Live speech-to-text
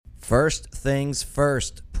First things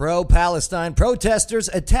first, pro-Palestine protesters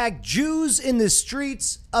attack Jews in the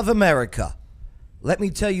streets of America. Let me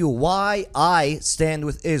tell you why I stand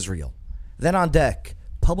with Israel. Then on deck,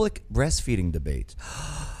 public breastfeeding debate.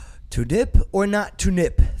 To nip or not to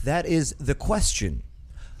nip? That is the question.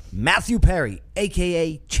 Matthew Perry,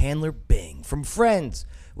 a.k.a. Chandler Bing from Friends.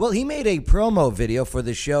 Well, he made a promo video for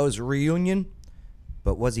the show's reunion,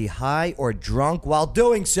 but was he high or drunk while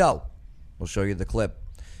doing so? We'll show you the clip.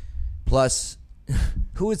 Plus,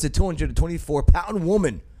 who is the 224-pound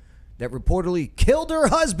woman that reportedly killed her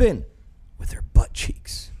husband with her butt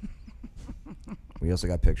cheeks? We also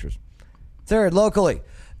got pictures. Third, locally,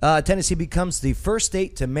 Tennessee becomes the first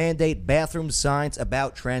state to mandate bathroom signs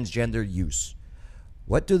about transgender use.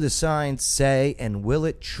 What do the signs say, and will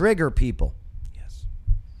it trigger people? Yes.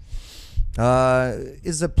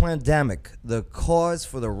 Is the pandemic the cause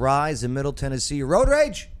for the rise in Middle Tennessee road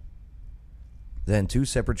rage? Then two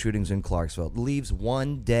separate shootings in Clarksville leaves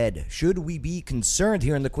one dead. Should we be concerned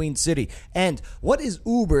here in the Queen City? And what is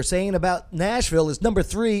Uber saying about Nashville is number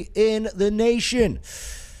 3 in the nation?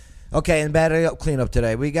 Okay, and battery up cleanup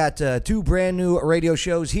today. We got 2 brand new radio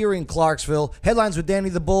shows here in Clarksville. Headlines with Danny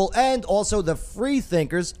the Bull and also the Free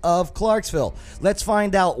Thinkers of Clarksville. Let's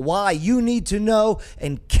find out why you need to know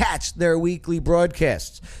and catch their weekly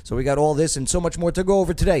broadcasts. So we got all this and so much more to go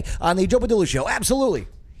over today on the Joe Padula Show. Absolutely.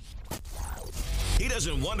 He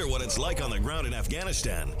doesn't wonder what it's like on the ground in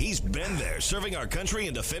Afghanistan. He's been there, serving our country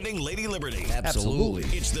and defending Lady Liberty. Absolutely.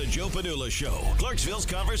 It's the Joe Padula Show, Clarksville's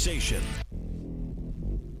Conversation.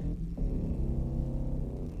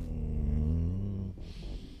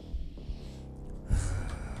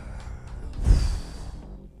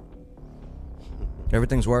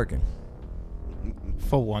 Everything's working.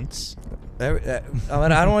 For once. I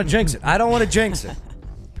don't want to jinx it. I don't want to jinx it.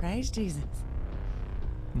 Praise Jesus.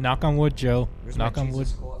 Knock on wood, Joe. Knock on wood.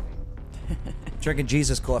 Drinking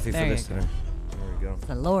Jesus coffee There for you this go. today. There we go. It's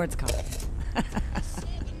the Lord's coffee.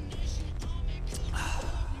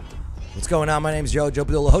 What's going on? My name's Joe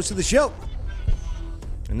Padula, host of the show.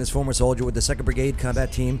 And this former soldier with the 2nd Brigade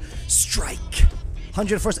Combat Team Strike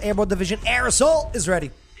 101st Airborne Division Air Assault is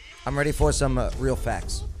ready. I'm ready for some real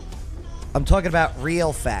facts. I'm talking about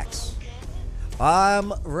real facts.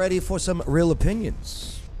 I'm ready for some real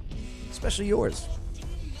opinions, especially yours.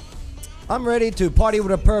 I'm ready to party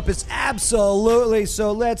with a purpose, absolutely.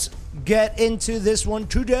 So let's get into this one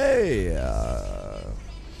today.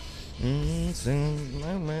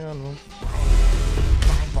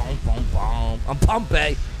 I'm pumped,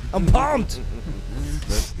 babe. I'm pumped.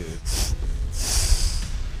 That's good.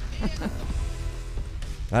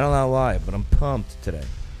 I don't know why, but I'm pumped today.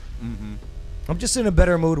 Mm-hmm. I'm just in a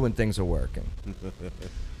better mood when things are working.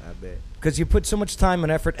 I bet. Because you put so much time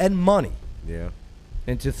and effort and money Yeah.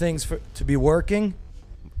 into things to be working,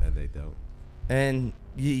 And they don't. and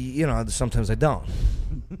you know, sometimes I don't.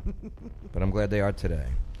 But I'm glad they are today.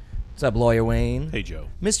 What's up, Lawyer Wayne? Hey, Joe.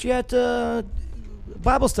 Missed you at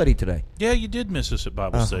Bible study today. Yeah, you did miss us at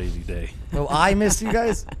Bible study today. Oh, I missed you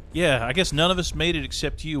guys? Yeah, I guess none of us made it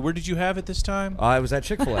except you. Where did you have it this time? I was at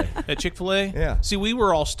Chick-fil-A. At Chick-fil-A? Yeah. See, we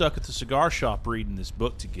were all stuck at the cigar shop reading this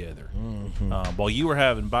book together. Mm-hmm. While you were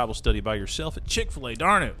having Bible study by yourself at Chick-fil-A.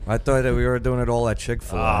 Darn it. I thought that we were doing it all at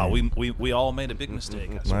Chick-fil-A. We all made a big mistake,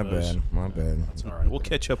 I My suppose. bad, my bad. That's all right. We'll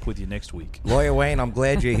catch up with you next week. Lawyer Wayne, I'm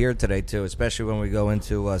glad you're here today, too, especially when we go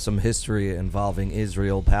into some history involving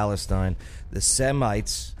Israel, Palestine, the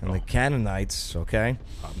Semites, and the Canaanites, okay?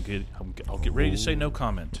 I'll get ready to say no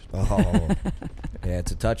comment. Oh, yeah,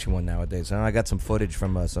 it's a touchy one nowadays. I got some footage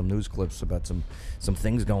from some news clips about some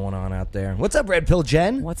things going on out there. What's up, Red Pill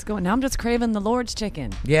Jen? What's going on? Now I'm just craving the Lord's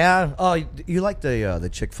chicken. Yeah? Oh, you like the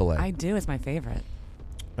Chick-fil-A? I do. It's my favorite.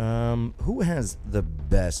 Who has the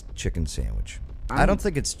best chicken sandwich? I don't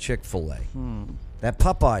think it's Chick-fil-A. That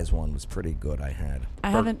Popeyes one was pretty good, I had.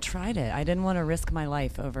 I haven't tried it. I didn't want to risk my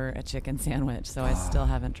life over a chicken sandwich, so I still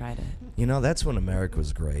haven't tried it. You know, that's when America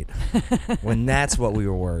was great. When that's what we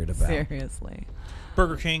were worried about. Seriously.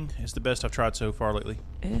 Burger King is the best I've tried so far lately.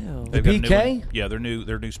 Ew. They've got a new BK? one. Yeah, their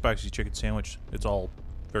new spicy chicken sandwich. It's all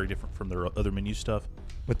very different from their other menu stuff.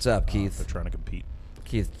 What's up, Keith? They're trying to compete.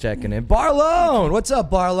 Keith checking in. Barlone! What's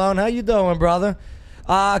up, Barlone? How you doing, brother?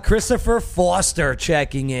 Christopher Foster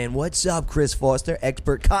checking in. What's up, Chris Foster?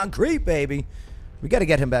 Expert concrete, baby. We got to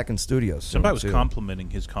get him back in studio soon. Somebody was too. complimenting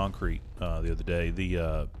his concrete the other day.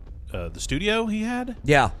 The studio he had,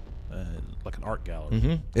 Yeah. like an art gallery.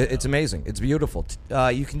 Mm-hmm. It's amazing. It's beautiful.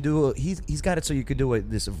 You can do. He's got it so you can do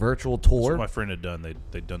this virtual That's tour. what my friend had done.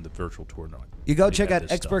 They'd done the virtual tour. You go check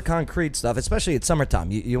out Expert Concrete stuff, especially at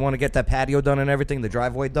summertime. You want to get that patio done and everything, the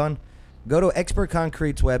driveway done. Go to Expert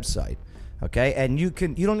Concrete's website. Okay, and you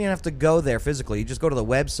don't even have to go there physically. You just go to the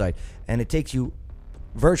website, and it takes you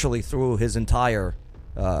virtually through his entire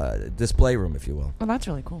display room, if you will. Well, that's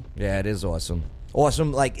really cool. Yeah, it is awesome.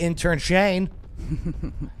 Awesome, like intern Shane.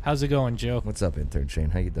 How's it going, Joe? What's up, intern Shane?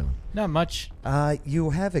 How you doing? Not much. You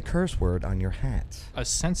have a curse word on your hat. A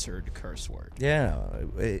censored curse word. Yeah,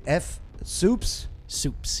 soups.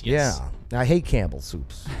 Soups. Yes. Yeah, I hate Campbell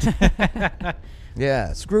soups.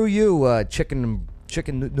 Yeah, screw you, chicken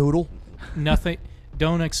noodle. Nothing.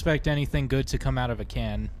 Don't expect anything good to come out of a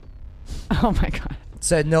can. Oh, my God.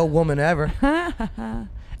 Said no woman ever.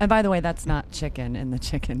 And by the way, that's not chicken in the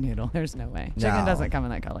chicken noodle. There's no way. Chicken No. doesn't come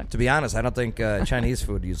in that color. To be honest, I don't think Chinese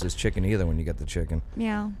food uses chicken either when you get the chicken.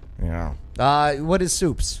 Meow. Yeah. What is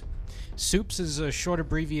soups? Soups is a short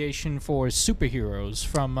abbreviation for superheroes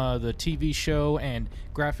from the TV show and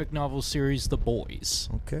graphic novel series The Boys.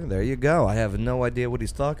 Okay, there you go. I have no idea what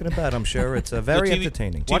he's talking about. I'm sure it's very The TV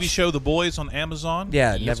entertaining. TV show The Boys on Amazon.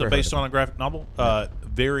 Yeah, it's never heard based of on a graphic novel.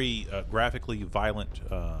 Very graphically violent,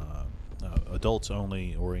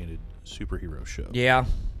 adults-only oriented superhero show. Yeah.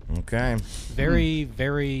 Okay. Very,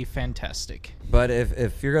 very fantastic. But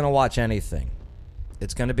if you're gonna watch anything,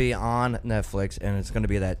 it's going to be on Netflix, and it's going to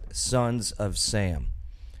be that Sons of Sam.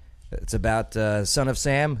 It's about Son of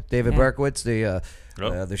Sam, David Berkowitz,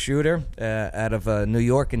 the shooter out of New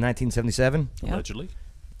York in 1977. Yep. Allegedly.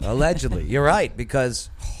 Allegedly, you're right, because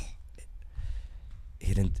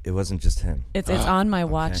he didn't. It wasn't just him. It's on my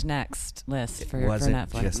watch next list for wasn't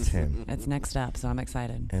Netflix. just him. It's next up, so I'm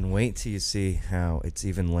excited. And wait till you see how it's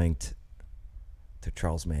even linked to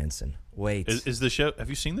Charles Manson. Wait. Is the show? Have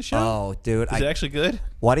you seen the show? Oh, dude. Is it actually good?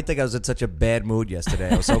 Why do you think I was in such a bad mood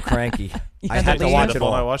yesterday? I was so cranky. I had had to to leave? watch it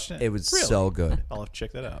all. I watched it? It was Really? so good. I'll have to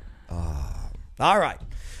check that out. All right.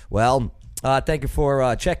 Well, thank you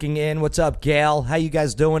for checking in. What's up, Gail? How you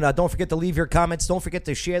guys doing? Don't forget to leave your comments. Don't forget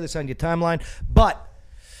to share this on your timeline. But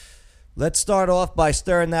let's start off by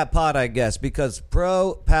stirring that pot, I guess, because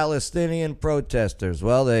pro-Palestinian protesters,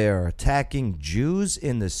 well, they are attacking Jews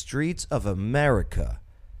in the streets of America.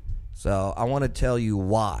 So I want to tell you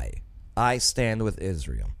why I stand with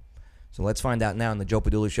Israel. So let's find out now on the Joe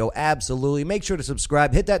Padula Show. Absolutely. Make sure to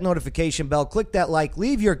subscribe. Hit that notification bell. Click that like.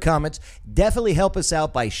 Leave your comments. Definitely help us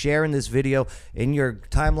out by sharing this video in your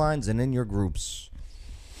timelines and in your groups.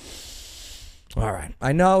 All right.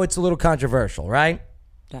 I know it's a little controversial, right?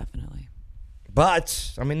 Definitely.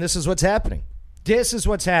 But, I mean, this is what's happening. This is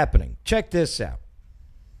what's happening. Check this out.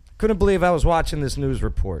 Couldn't believe I was watching this news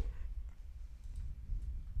report.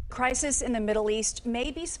 Crisis in the Middle East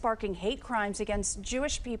may be sparking hate crimes against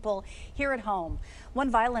Jewish people here at home.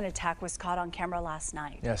 One violent attack was caught on camera last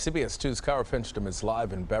night. Yeah, CBS 2's Kara Fincham is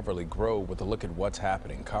live in Beverly Grove with a look at what's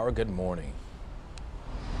happening. Kara, good morning.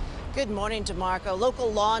 Good morning, DeMarco. Local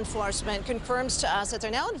law enforcement confirms to us that they're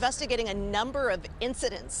now investigating a number of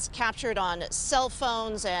incidents captured on cell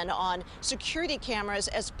phones and on security cameras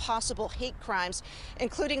as possible hate crimes,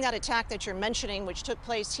 including that attack that you're mentioning, which took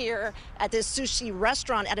place here at this sushi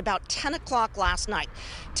restaurant at about 10 o'clock last night.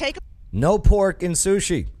 Take No pork in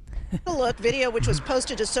sushi. a look. Video which was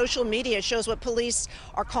posted to social media shows what police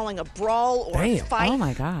are calling a brawl or a Damn. fight. Oh,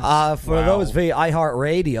 my gosh. For those via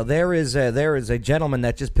iHeartRadio, there is a gentleman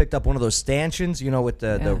that just picked up one of those stanchions, you know, with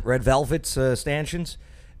the red velvet stanchions,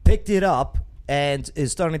 picked it up and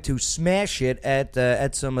is starting to smash it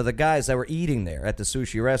at some of the guys that were eating there at the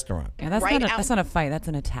sushi restaurant. Yeah, that's, Right that's not a fight. That's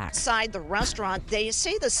an attack. Outside the restaurant, they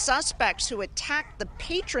say the suspects who attacked the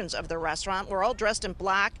patrons of the restaurant were all dressed in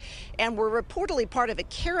black and were reportedly part of a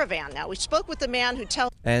caravan. Now, we spoke with the man who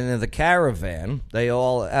tells And in the caravan, they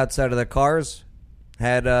all, outside of their cars,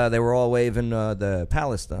 they were all waving the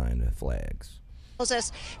Palestine flags.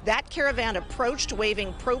 us that caravan approached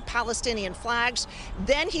waving pro-Palestinian flags.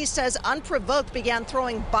 Then he says unprovoked began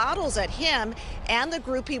throwing bottles at him and the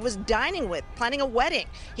group he was dining with, planning a wedding.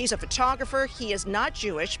 He's a photographer. He is not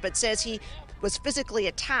Jewish, but says he was physically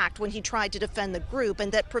attacked when he tried to defend the group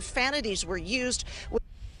and that profanities were used.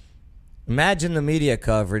 Imagine the media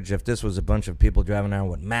coverage if this was a bunch of people driving around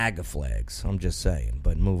with MAGA flags. I'm just saying,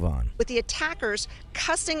 but move on. With the attackers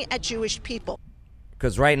cussing at Jewish people.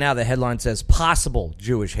 Because right now the headline says possible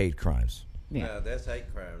Jewish hate crimes. Yeah. No, that's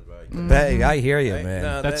hate crimes right there. Hey, I hear you, Hey, man.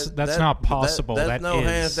 no, That's not possible. That's That no is.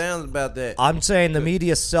 hands down about that. I'm saying the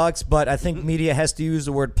media sucks, but I think media has to use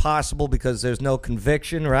the word possible because there's no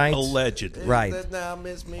conviction, right? Allegedly. Right. That's now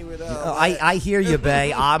miss me with all I hear you,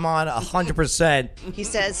 Bay. I'm on 100%. He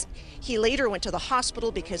says he later went to the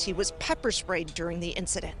hospital because he was pepper sprayed during the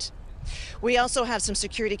incident. We also have some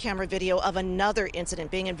security camera video of another incident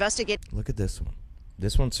being investigated. Look at this one.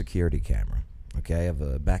 This one's security camera, okay, of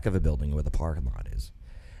the back of a building where the parking lot is.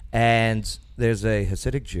 And there's a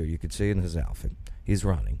Hasidic Jew. You could see in his outfit. He's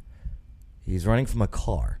running. He's running from a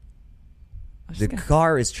car. The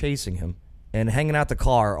car is chasing him. And hanging out the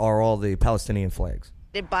car are all the Palestinian flags.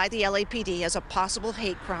 By the LAPD as a possible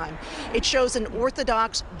hate crime. It shows an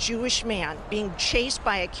Orthodox Jewish man being chased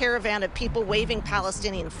by a caravan of people waving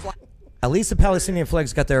Palestinian flags. At least the Palestinian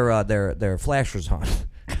flags got their flashers on.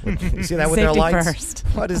 You see that with their lights? First.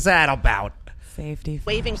 What is that about? Safety first.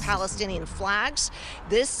 Waving Palestinian flags.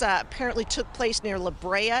 This apparently took place near La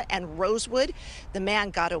Brea and Rosewood. The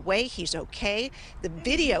man got away. He's okay. The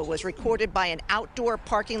video was recorded by an outdoor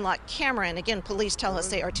parking lot camera. And again, police tell us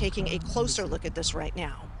they are taking a closer look at this right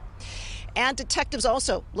now. And detectives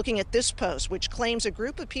also looking at this post, which claims a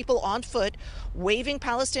group of people on foot waving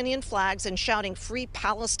Palestinian flags and shouting "Free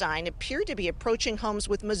Palestine" appear to be approaching homes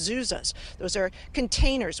with mezuzahs. Those are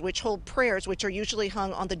containers which hold prayers, which are usually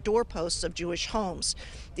hung on the doorposts of Jewish homes.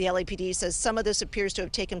 The LAPD says some of this appears to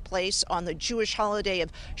have taken place on the Jewish holiday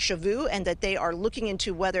of Shavuot, and that they are looking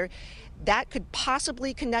into whether that could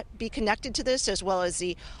possibly be connected to this, as well as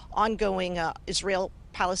the ongoing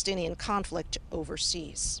Israel-Palestinian conflict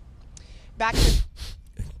overseas. Back to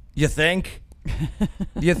You think?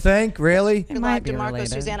 You think? Really? might be DeMarco, related.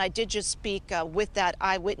 Suzanne, I did just speak with that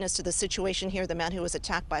eyewitness to the situation here, the man who was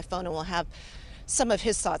attacked by phone, and we'll have some of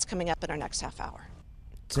his thoughts coming up in our next half hour.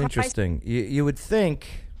 It's interesting. You would think,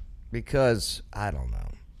 because I don't know,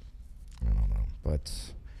 but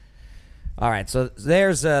all right. So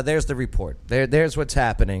there's the report. There's what's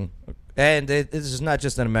happening. And this is not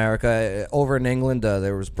just in America. Over in England,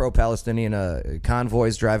 there was pro-Palestinian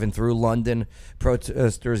convoys driving through London,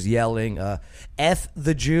 protesters yelling, F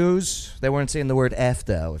the Jews. They weren't saying the word F,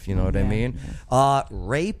 though, if you know what I mean.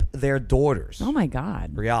 Rape their daughters. Oh, my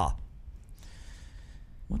God. Yeah.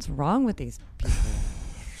 What's wrong with these people?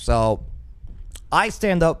 So I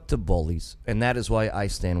stand up to bullies, and that is why I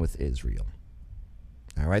stand with Israel.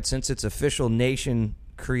 All right? Since its official nation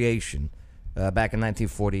creation, back in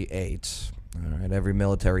 1948, all right, every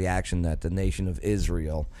military action that the nation of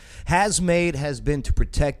Israel has made has been to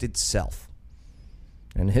protect itself.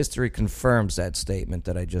 And history confirms that statement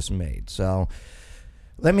that I just made. So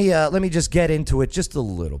let me just get into it just a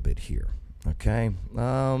little bit here, okay?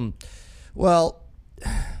 Well,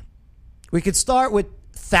 we could start with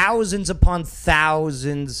thousands upon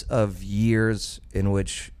thousands of years in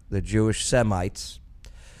which the Jewish Semites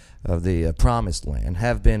of the Promised Land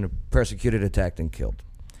have been persecuted, attacked, and killed.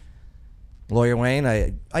 Lawyer Wayne,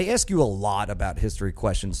 I ask you a lot about history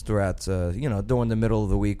questions throughout, during the middle of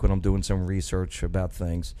the week when I'm doing some research about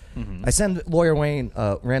things. Mm-hmm. I send Lawyer Wayne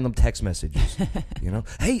random text messages.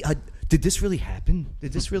 Hey, did this really happen?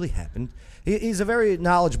 Did this really happen? He's a very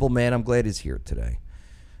knowledgeable man. I'm glad he's here today.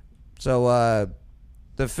 So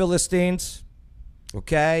the Philistines,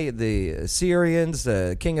 okay, the Assyrians,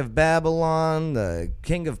 the king of Babylon, the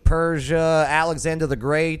king of Persia, Alexander the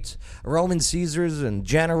Great, Roman Caesars and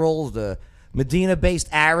generals, the Medina-based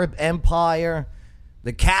Arab Empire,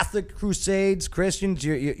 the Catholic Crusades, Christians,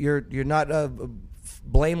 you're not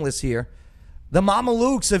blameless here. The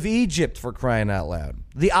Mamelukes of Egypt, for crying out loud.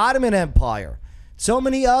 The Ottoman Empire. So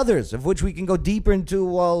many others, of which we can go deeper into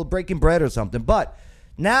while breaking bread or something. But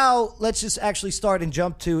now let's just actually start and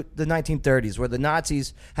jump to the 1930s, where the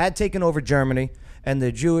Nazis had taken over Germany, and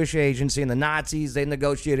the Jewish agency and the Nazis, they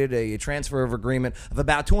negotiated a transfer of agreement of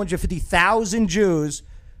about 250,000 Jews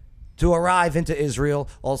to arrive into Israel,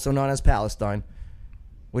 also known as Palestine,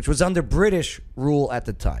 which was under British rule at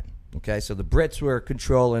the time. Okay, so the Brits were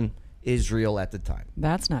controlling Israel at the time.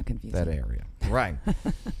 That's not confusing. That area. Right.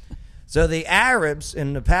 So the Arabs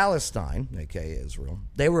in the Palestine, aka Israel,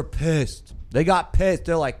 they were pissed. They got pissed.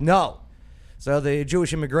 They're like, no. So the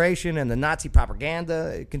Jewish immigration and the Nazi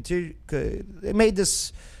propaganda it made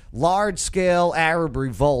this large-scale Arab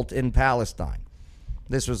revolt in Palestine.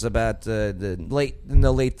 This was about in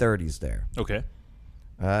the late 30s there. Okay.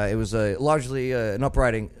 It was largely an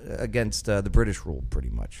uprising against the British rule, pretty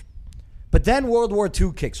much. But then World War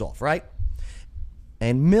II kicks off, right?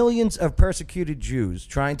 And millions of persecuted Jews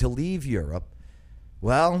trying to leave Europe,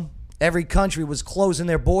 well, every country was closing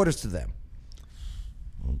their borders to them.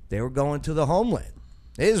 They were going to the homeland,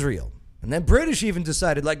 Israel. And then British even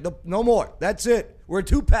decided, like, no more. That's it. We're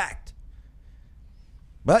too packed.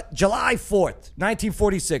 But July 4th,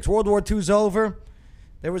 1946, World War II's over.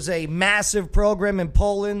 There was a massive program in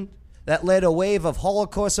Poland that led a wave of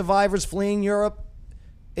Holocaust survivors fleeing Europe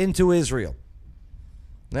into Israel.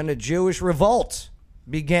 Then a Jewish revolt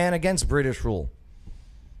began against British rule.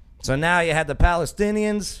 So now you had the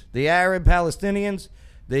Palestinians, the Arab Palestinians,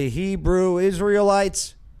 the Hebrew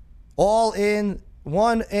Israelites, all in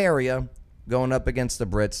one area going up against the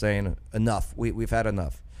Brits saying, enough, we've had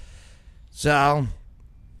enough. So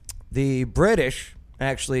the British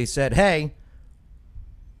actually said, hey,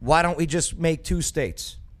 why don't we just make two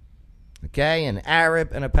states? Okay, an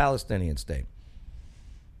Arab and a Palestinian state.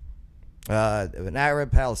 An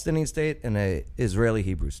Arab Palestinian state and an Israeli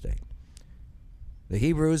Hebrew state. The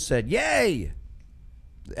Hebrews said, yay!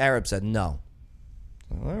 The Arabs said, no.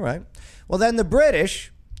 All right. Well, then the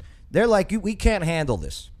British, they're like, we can't handle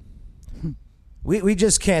this. We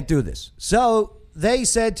just can't do this. So they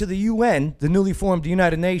said to the UN, the newly formed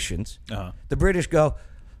United Nations, the British go,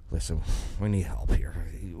 listen, we need help here.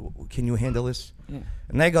 Can you handle this? Yeah.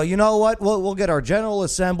 And they go, you know what? We'll get our General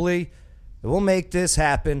Assembly. We'll make this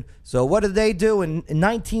happen. So what did they do in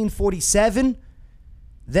 1947?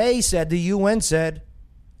 They said, the UN said,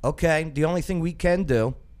 okay, the only thing we can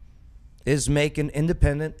do is make an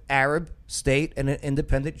independent Arab state and an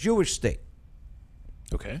independent Jewish state.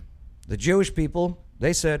 Okay. The Jewish people,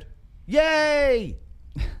 they said, yay!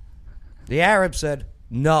 The Arabs said,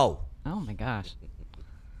 no. Oh, my gosh.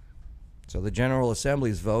 So the General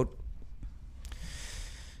Assembly's vote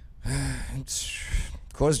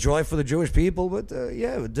caused joy for the Jewish people, but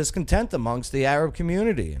discontent amongst the Arab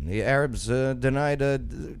community. And the Arabs denied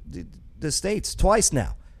the states twice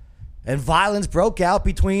now. And violence broke out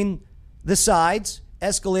between the sides,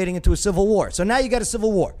 escalating into a civil war. So now you got a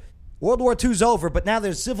civil war. World War II's over, but now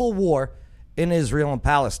there's civil war in Israel and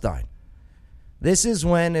Palestine. This is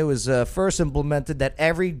when it was first implemented that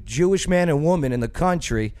every Jewish man and woman in the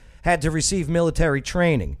country had to receive military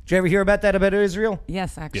training. Did you ever hear about that, about Israel?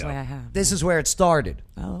 Yes, actually, I have. This is where it started.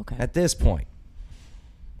 Oh, okay. At this point.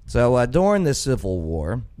 So during the Civil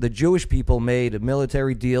War, the Jewish people made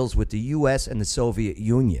military deals with the U.S. and the Soviet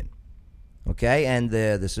Union. Okay? And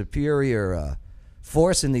the superior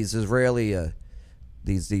force in these Israeli,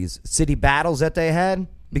 these city battles that they had,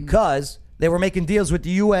 because they were making deals with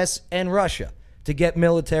the U.S. and Russia to get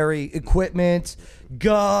military equipment,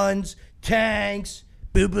 guns, tanks,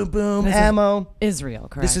 boom, boom, boom, this ammo. Israel,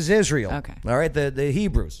 correct? This is Israel. Okay. All right, the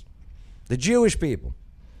Hebrews, the Jewish people.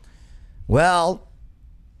 Well,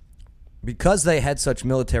 because they had such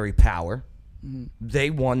military power, they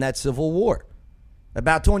won that civil war.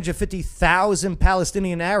 About 250,000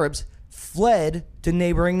 Palestinian Arabs fled to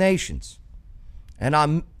neighboring nations. And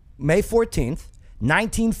on May 14th,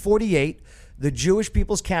 1948, the Jewish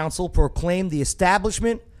People's Council proclaimed the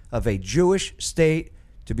establishment of a Jewish state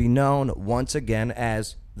to be known once again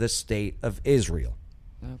as the State of Israel.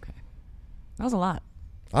 Okay. That was a lot.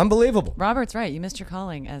 Unbelievable. Robert's right. You missed your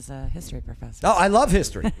calling as a history professor. Oh, I love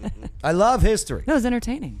history. I love history. No, it was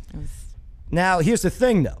entertaining. It was... Now, here's the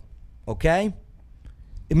thing, though, okay?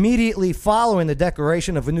 Immediately following the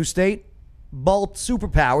declaration of a new state, both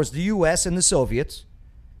superpowers, the U.S. and the Soviets,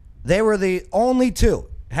 they were the only two,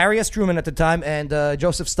 Harry S. Truman at the time and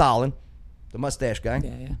Joseph Stalin, the mustache guy.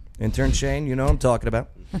 Yeah. Intern Shane, you know what I'm talking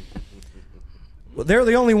about. Well, they're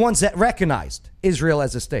the only ones that recognized Israel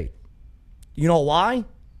as a state. You know why?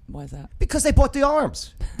 Why is that? Because they bought the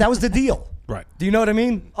arms. That was the deal. Right. Do you know what I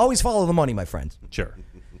mean? Always follow the money, my friends. Sure.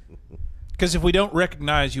 Because if we don't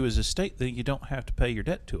recognize you as a state, then you don't have to pay your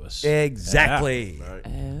debt to us. Exactly. Yeah.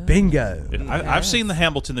 Oh. Bingo. I've seen the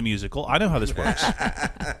Hamilton the musical. I know how this works.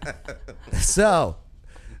 So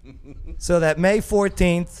that May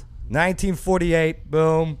 14th, 1948,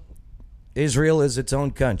 boom, Israel is its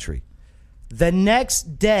own country. The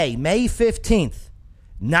next day, May 15th,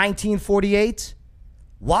 1948,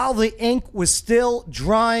 while the ink was still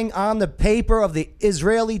drying on the paper of the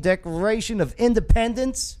Israeli Declaration of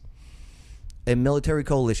Independence, a military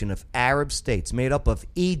coalition of Arab states made up of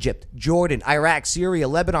Egypt, Jordan, Iraq, Syria,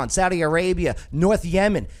 Lebanon, Saudi Arabia, North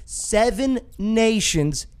Yemen, 7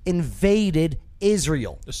 nations invaded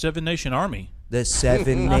Israel. The 7-nation army. The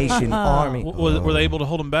 7-nation army. Were they able to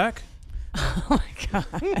hold them back? Oh, my God.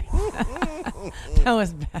 That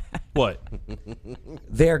was bad. What?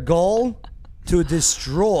 Their goal? To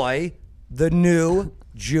destroy the new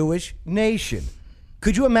Jewish nation.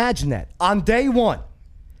 Could you imagine that? On day one,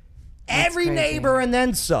 every crazy. neighbor and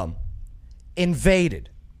then some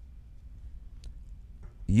invaded.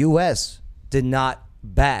 U.S. did not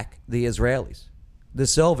back the Israelis. The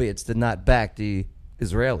Soviets did not back the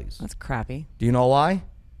Israelis. That's crappy. Do you know why?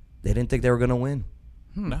 They didn't think they were going to win.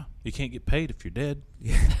 No, you can't get paid if you're dead.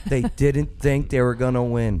 They didn't think they were going to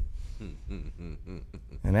win.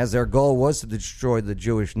 And as their goal was to destroy the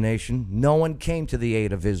Jewish nation, no one came to the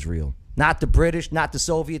aid of Israel. Not the British, not the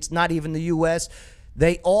Soviets, not even the U.S.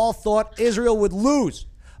 They all thought Israel would lose.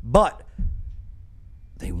 But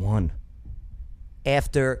they won.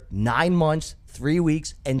 After 9 months, 3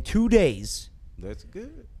 weeks, and 2 days, That's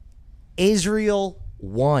good. Israel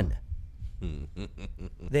won.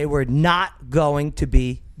 They were not going to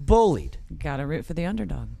be bullied. Gotta root for the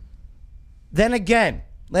underdog. Then again,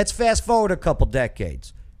 let's fast forward a couple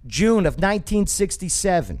decades. June of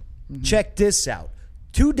 1967. Check this out.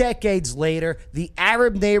 2 decades later, the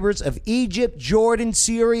Arab neighbors of Egypt, Jordan,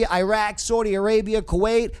 Syria, Iraq, Saudi Arabia,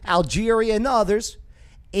 Kuwait, Algeria, and others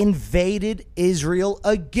invaded Israel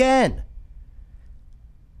again.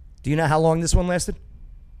 Do you know how long this one lasted?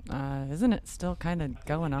 Isn't it still kind of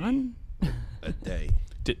going on? A day.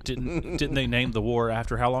 Didn't they name the war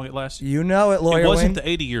after how long it lasted? You know it, Lawyer It wasn't Wayne. the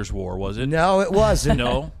 80 Years' War, was it? No, it wasn't.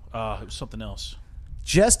 No? It was something else.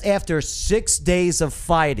 Just after 6 days of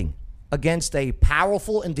fighting against a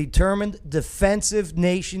powerful and determined defensive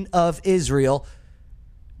nation of Israel,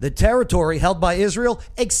 the territory held by Israel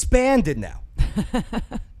expanded now.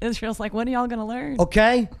 Israel's like, when are y'all going to learn?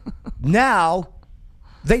 Okay? Now,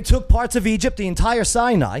 they took parts of Egypt, the entire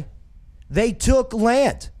Sinai. They took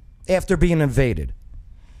land after being invaded.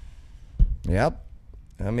 Yep.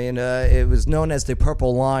 I mean, it was known as the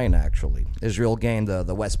Purple Line, actually. Israel gained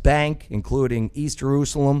the West Bank, including East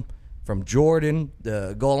Jerusalem from Jordan,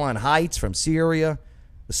 the Golan Heights from Syria,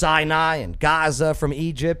 the Sinai and Gaza from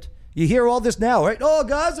Egypt. You hear all this now, right? Oh,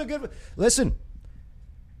 Gaza, good. Listen,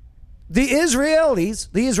 the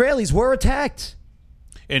Israelis were attacked.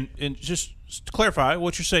 And just to clarify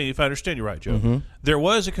what you're saying, if I understand you right, Joe, there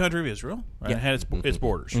was a country of Israel, right? It had its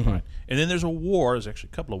borders, right? And then there's a war. There's actually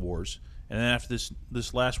a couple of wars. And then after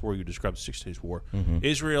this last war you described, the 6 Days War,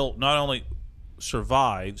 Israel not only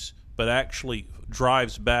survives, but actually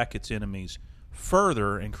drives back its enemies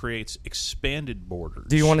further and creates expanded borders.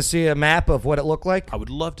 Do you want to see a map of what it looked like? I would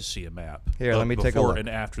love to see a map. Here, of let me take a before look. and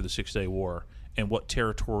after the 6 Day War and what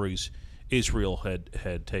territories Israel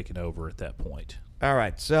had taken over at that point. All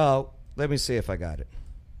right, so let me see if I got it.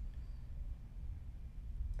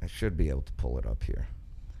 I should be able to pull it up here.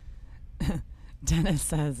 Dennis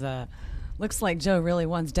says, looks like Joe really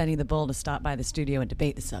wants Denny the Bull to stop by the studio and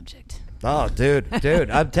debate the subject. Oh, dude,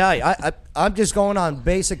 I'm telling you, I'm just going on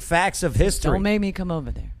basic facts of history. Don't make me come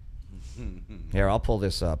over there. Here, I'll pull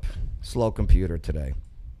this up. Slow computer today.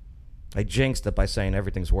 I jinxed it by saying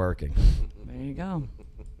everything's working. There you go.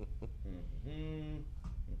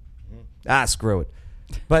 Screw it.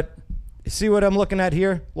 But see what I'm looking at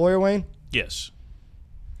here, Lawyer Wayne? Yes.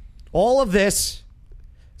 All of this,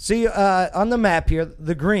 see on the map here,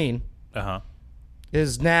 the green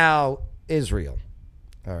is now Israel.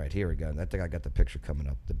 All right, here we go. I think I got the picture coming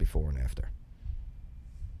up, the before and after.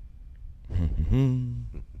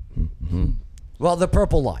 Well, the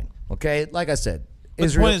purple line, okay? Like I said, But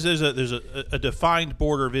Israel. the point is there's a defined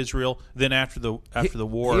border of Israel, then after the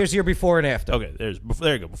war. Here's your before and after. Okay, there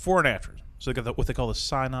you go, before and after. So they got what they call the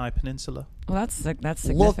Sinai Peninsula. Well, that's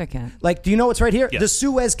significant. Like, do you know what's right here? Yes. The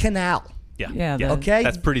Suez Canal. Yeah. Okay?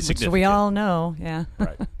 That's pretty significant. So we all know, yeah.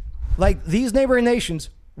 Right. Like, these neighboring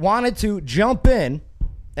nations wanted to jump in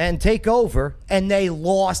and take over, and they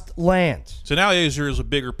lost land. So now Israel's a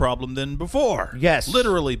bigger problem than before. Yes.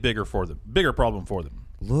 Literally bigger problem for them.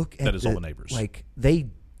 Look at That is all the neighbors. Like, they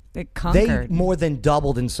conquered. more than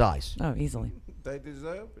doubled in size. Oh, easily. They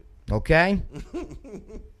deserve it. Okay?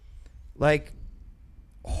 Like,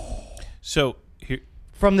 So here,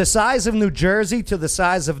 from the size of New Jersey to the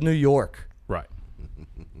size of New York. right.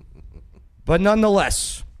 But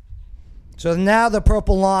nonetheless, so now the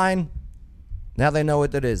purple line, now they know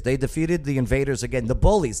what that is. They defeated the invaders again. The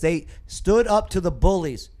bullies, they stood up to the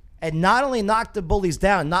bullies and not only knocked the bullies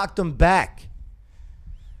down, knocked them back.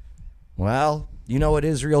 Well, you know what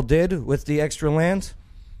Israel did with the extra land?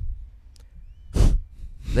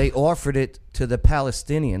 They offered it to the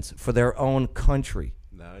Palestinians for their own country.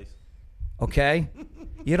 Nice. Okay?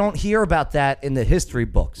 You don't hear about that in the history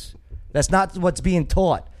books. That's not what's being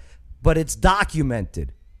taught, but it's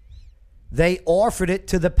documented. They offered it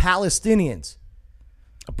to the Palestinians.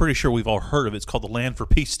 I'm pretty sure we've all heard of it. It's called the Land for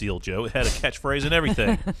Peace deal, Joe. It had a catchphrase and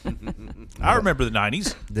everything. I remember the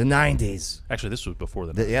 90s. The 90s. Actually, this was before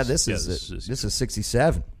the 90s. This is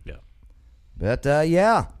 67. Yeah. But,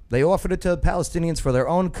 they offered it to the Palestinians for their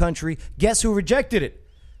own country. Guess who rejected it?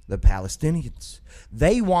 The Palestinians.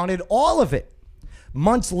 They wanted all of it.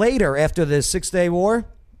 Months later, after the 6-Day War,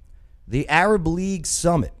 the Arab League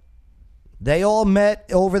Summit, they all met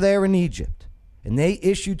over there in Egypt, and they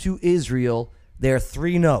issued to Israel their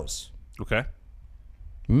 3 no's. Okay.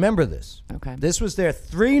 Remember this. Okay. This was their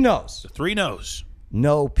 3 no's. The 3 no's.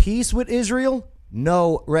 No peace with Israel,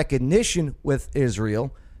 no recognition with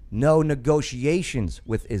Israel, no negotiations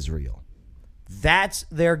with Israel. That's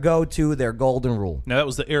their go-to, their golden rule. Now, that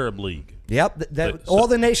was the Arab League. Yep. All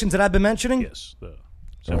the nations that I've been mentioning? Yes.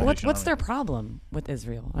 What's their problem with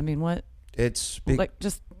Israel? I mean, what? It's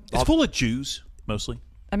just. It's full of Jews mostly.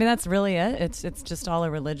 I mean, that's really it. It's just all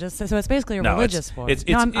a religious. So it's basically a religious war. I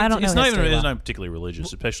don't know. It's not particularly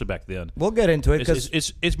religious, especially back then. We'll get into it because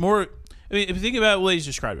it's more. I mean, if you think about the way he's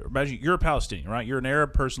described it, imagine you're a Palestinian, right? You're an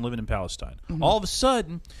Arab person living in Palestine. Mm-hmm. All of a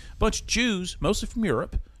sudden, a bunch of Jews, mostly from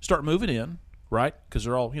Europe, start moving in, right? Because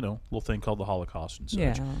they're all, a little thing called the Holocaust and such.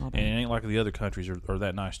 Yeah, and it ain't like the other countries are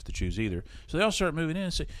that nice to the Jews either. So they all start moving in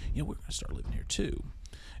and say, we're going to start living here too.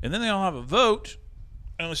 And then they all have a vote,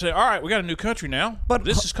 and they say, all right, we got a new country now. But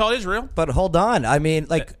this is called Israel. But hold on. I mean,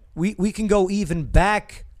 we can go even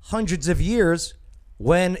back hundreds of years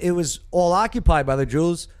when it was all occupied by the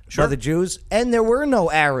Jews, and there were no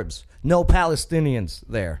Arabs, no Palestinians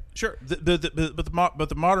there. Sure, but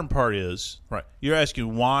the modern part is right. You're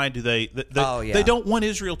asking why do they don't want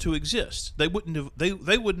Israel to exist? They wouldn't have.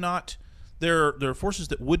 They would not. There are forces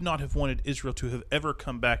that would not have wanted Israel to have ever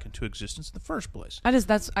come back into existence in the first place. I just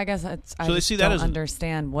don't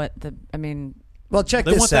understand what the. I mean, well, check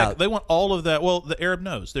this out. They want all of that. Well, the Arab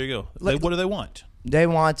knows. There you go. What do they want? They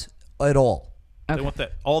want it all. Okay. They want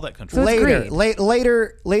all that control. So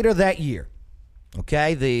later that year,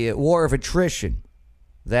 okay, the War of Attrition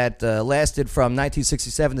that lasted from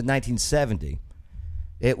 1967 to 1970.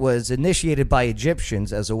 It was initiated by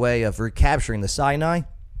Egyptians as a way of recapturing the Sinai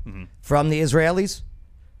from the Israelis,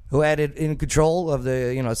 who had it in control of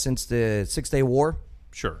since the 6-Day War.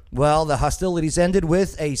 Sure. Well, the hostilities ended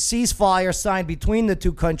with a ceasefire signed between the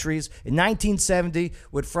two countries in 1970,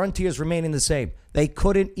 with frontiers remaining the same. They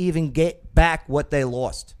couldn't even get back what they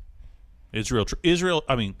lost.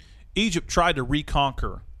 Egypt tried to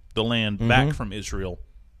reconquer the land back from Israel.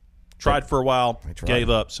 Tried for a while, gave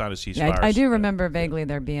up, signed a ceasefire. Yeah, I do remember vaguely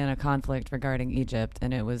there being a conflict regarding Egypt,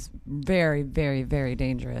 and it was very, very, very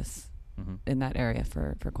dangerous in that area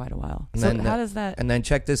for quite a while. And so then, how does that... And then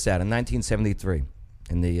check this out. In 1973,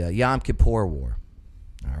 in the Yom Kippur War,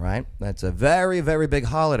 all right? That's a very, very big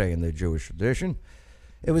holiday in the Jewish tradition.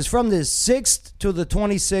 It was from the 6th to the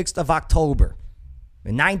 26th of October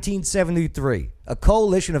in 1973. A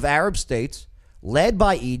coalition of Arab states, led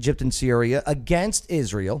by Egypt and Syria, against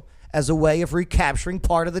Israel as a way of recapturing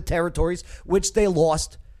part of the territories which they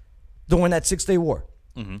lost during that 6-Day War.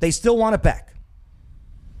 They still want it back.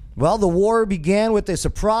 Well, the war began with a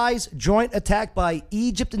surprise joint attack by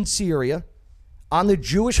Egypt and Syria on the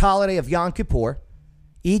Jewish holiday of Yom Kippur.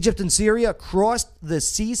 Egypt and Syria crossed the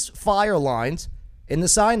ceasefire lines in the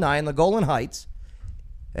Sinai and the Golan Heights,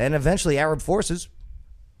 and eventually Arab forces,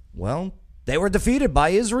 well, they were defeated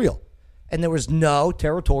by Israel, and there was no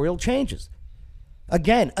territorial changes.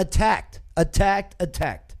 Again, attacked.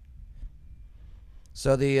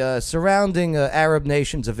 So the surrounding Arab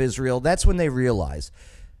nations of Israel, that's when they realized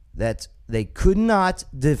that they could not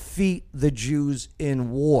defeat the Jews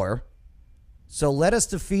in war, so let us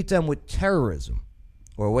defeat them with terrorism,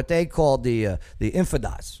 or what they called the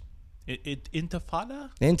infadas. Intifadas,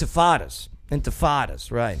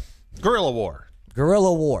 right. Guerrilla war.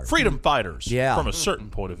 Freedom fighters, from a certain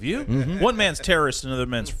point of view. One man's terrorist, another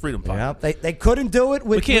man's freedom fighter. Yeah, they couldn't do it.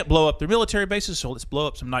 We can't blow up their military bases, so let's blow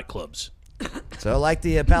up some nightclubs. So like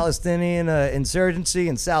the Palestinian insurgency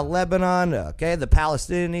in South Lebanon, the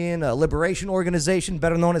Palestinian Liberation Organization,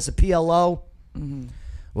 better known as the PLO.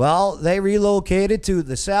 Well, they relocated to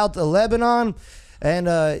the south of Lebanon,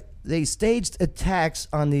 and they staged attacks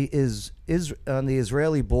on the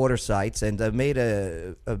Israeli border sites and made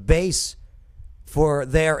a base for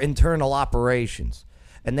their internal operations.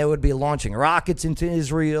 And they would be launching rockets into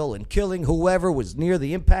Israel and killing whoever was near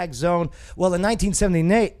the impact zone. Well, in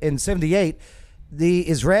 1978, the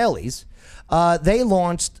Israelis, they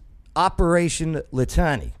launched Operation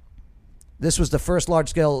Litani. This was the first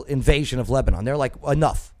large-scale invasion of Lebanon. They're like,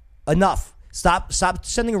 enough. Stop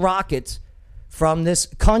sending rockets from this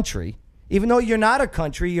country. Even though you're not a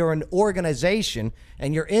country, you're an organization,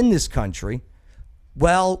 and you're in this country.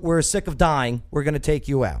 Well, we're sick of dying. We're going to take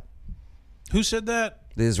you out. Who said that?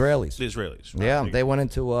 The Israelis. The Israelis. Right. Yeah, they went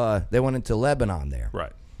into Lebanon there.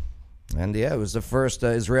 Right. And it was the first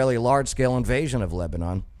Israeli large-scale invasion of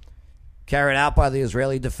Lebanon, carried out by the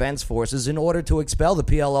Israeli Defense Forces in order to expel the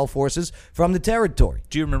PLO forces from the territory.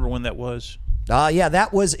 Do you remember when that was?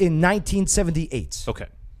 That was in 1978. Okay.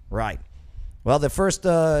 Right. Well, the first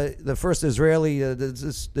Israeli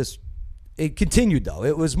it continued though.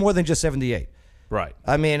 It was more than just 78. Right.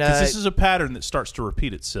 I mean, this is a pattern that starts to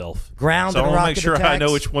repeat itself. Ground so and I want to rocket make sure attacks. I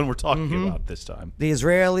know which one we're talking about this time. The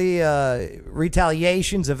Israeli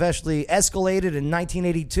retaliations eventually escalated in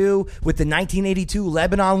 1982 with the 1982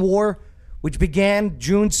 Lebanon War, which began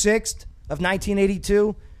June 6th of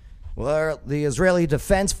 1982, where the Israeli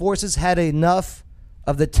Defense Forces had enough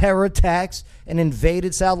of the terror attacks and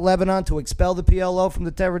invaded South Lebanon to expel the PLO from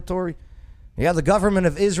the territory. Yeah, the government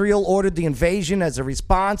of Israel ordered the invasion as a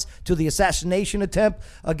response to the assassination attempt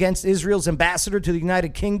against Israel's ambassador to the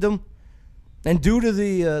United Kingdom. And due to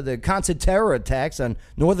the constant terror attacks on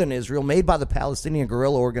northern Israel made by the Palestinian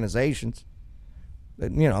guerrilla organizations,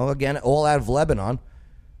 again, all out of Lebanon,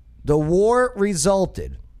 the war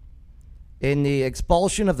resulted in the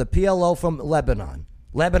expulsion of the PLO from Lebanon.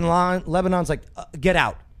 Lebanon's like, get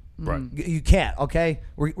out. Right. You can't, okay?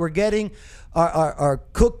 We're getting our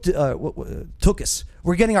cooked tuchus.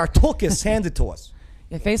 We're getting our tuchus handed to us.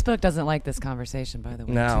 Yeah, Facebook doesn't like this conversation, by the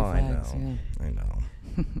way. No, Two I flags, know. yeah. I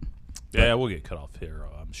know. Yeah, we'll get cut off here.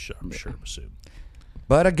 I'm sure. Assume.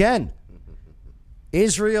 But again,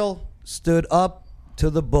 Israel stood up to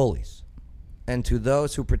the bullies and to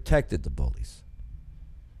those who protected the bullies.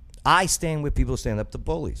 I stand with people who stand up to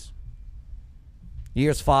bullies.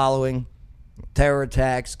 Years following, terror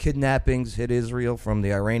attacks, kidnappings hit Israel from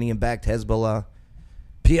the Iranian-backed Hezbollah.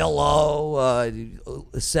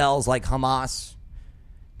 PLO cells like Hamas.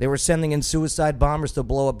 They were sending in suicide bombers to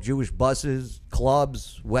blow up Jewish buses,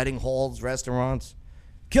 clubs, wedding halls, restaurants.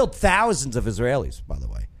 Killed thousands of Israelis, by the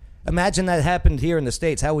way. Imagine that happened here in the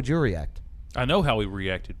States. How would you react? I know how we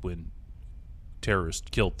reacted when terrorists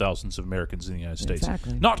killed thousands of Americans in the United States.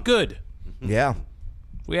 Exactly. Not good. Yeah.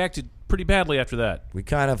 We acted pretty badly after that. We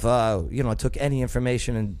kind of, took any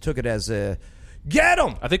information and took it as a, get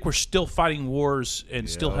them! I think we're still fighting wars and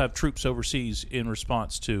still have troops overseas in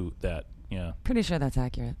response to that. Yeah. Pretty sure that's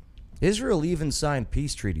accurate. Israel even signed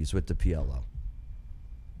peace treaties with the PLO.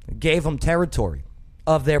 It gave them territory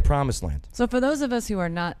of their promised land. So for those of us who are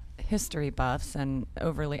not history buffs and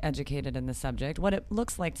overly educated in the subject, what it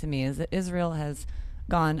looks like to me is that Israel has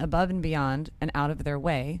gone above and beyond and out of their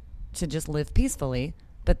way to just live peacefully,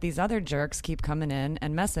 but these other jerks keep coming in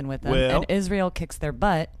and messing with them, and Israel kicks their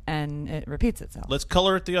butt, and it repeats itself. Let's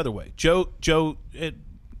color it the other way. Joe,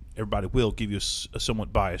 everybody will give you a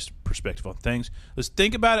somewhat biased perspective on things. Let's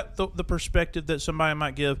think about it, the perspective that somebody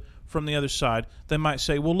might give from the other side. They might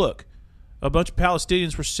say, well, look, a bunch of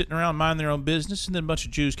Palestinians were sitting around minding their own business, and then a bunch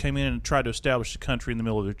of Jews came in and tried to establish a country in the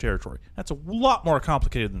middle of their territory. That's a lot more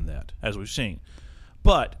complicated than that, as we've seen.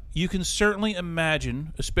 But you can certainly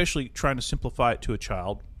imagine, especially trying to simplify it to a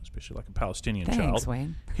child, especially like a Palestinian child.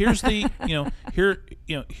 Wayne. Here's the,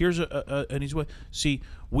 here's an easy way. See,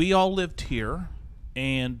 we all lived here,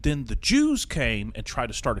 and then the Jews came and tried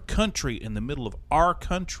to start a country in the middle of our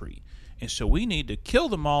country. And so we need to kill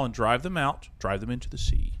them all and drive them out, drive them into the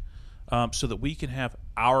sea, so that we can have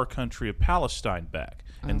our country of Palestine back.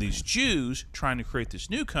 And these Jews trying to create this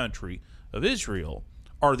new country of Israel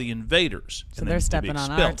are the invaders. So they're stepping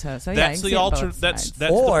on our toes. So that's the alter. That's the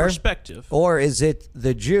perspective. Or is it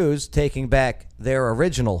the Jews taking back their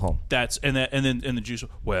original home? And the Jews.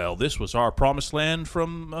 Well, this was our promised land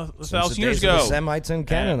from 1,000 years ago. ago. Semites and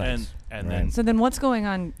Canaanites. And so then, what's going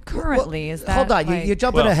on currently? Is that hold on? like, you're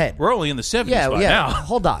jumping ahead. We're only in the 70s now.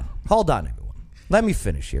 Hold on, everyone. Let me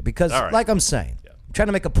finish here because, like I'm saying, I'm trying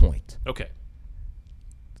to make a point. Okay.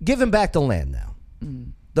 Give them back the land now.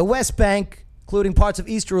 The West Bank, including parts of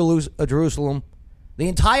East Jerusalem, the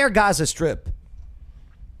entire Gaza Strip.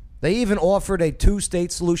 They even offered a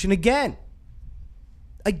two-state solution again.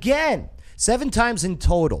 7 times in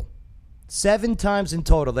total. 7 times in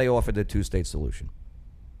total they offered a two-state solution.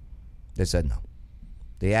 They said no.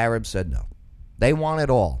 The Arabs said no. They want it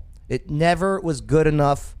all. It never was good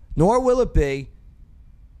enough, nor will it be,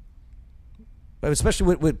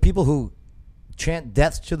 especially with people who chant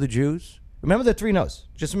death to the Jews. Remember the 3 no's.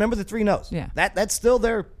 Just remember the 3 no's. Yeah. That's still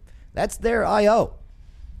their I.O.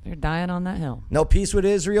 They're dying on that hill. No peace with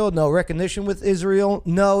Israel, no recognition with Israel,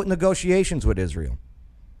 no negotiations with Israel.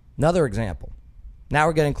 Another example. Now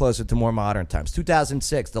we're getting closer to more modern times.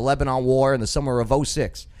 2006, the Lebanon War in the summer of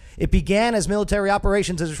 2006. It began as military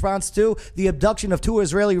operations as a response to the abduction of 2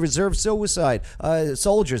 Israeli reserve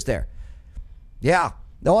soldiers there. Yeah.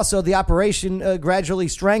 Also, the operation gradually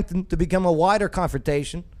strengthened to become a wider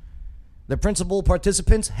confrontation. The principal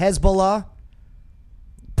participants, Hezbollah,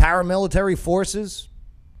 paramilitary forces.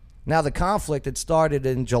 Now, the conflict had started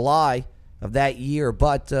in July of that year,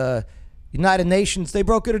 but United Nations, they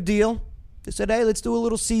brokered a deal. They said, hey, let's do a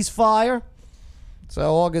little ceasefire.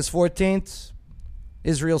 So August 14th,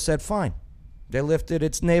 Israel said, fine. They lifted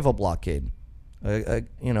its naval blockade,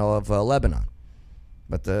 of Lebanon.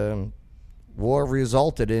 But the war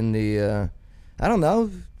resulted in the,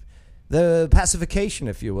 the pacification,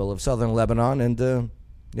 if you will, of southern Lebanon and,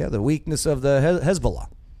 the weakness of the Hezbollah.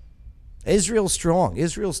 Israel's strong.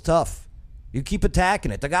 Israel's tough. You keep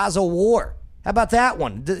attacking it. The Gaza war. How about that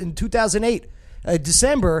one? In 2008,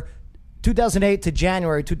 December, 2008 to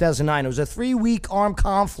January 2009. It was a 3-week armed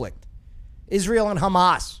conflict. Israel and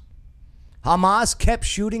Hamas. Hamas kept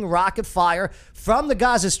shooting rocket fire from the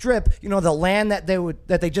Gaza Strip, you know, the land that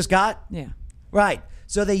they just got? Yeah. Right.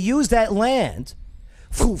 So they used that land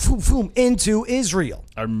into Israel.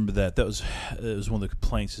 I remember that. That was one of the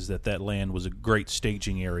complaints, is that land was a great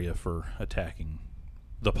staging area for attacking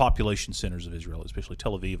the population centers of Israel, especially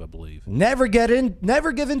Tel Aviv, I believe. Never give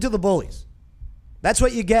in to the bullies. That's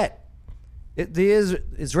what you get. The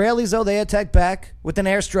Israelis, though, they attacked back with an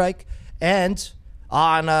airstrike, and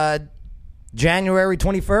on January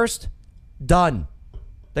 21st, done.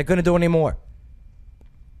 They couldn't do any more.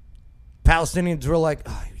 Palestinians were like,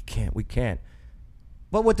 oh, we can't.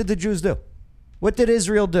 But what did the Jews do? What did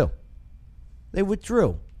Israel do? They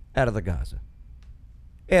withdrew out of the Gaza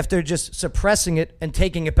after just suppressing it and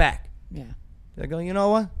taking it back. Yeah. They go, you know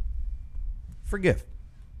what? Forgive.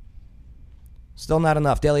 Still not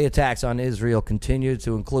enough. Daily attacks on Israel continue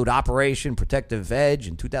to include Operation Protective Edge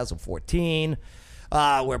in 2014,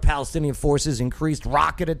 where Palestinian forces increased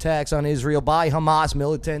rocket attacks on Israel by Hamas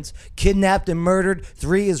militants, kidnapped and murdered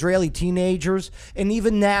 3 Israeli teenagers. And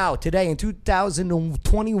even now, today in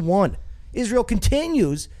 2021, Israel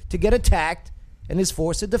continues to get attacked and is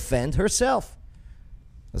forced to defend herself.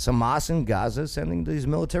 It's Hamas in Gaza sending these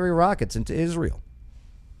military rockets into Israel.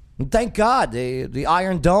 And thank God the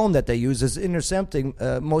Iron Dome that they use is intercepting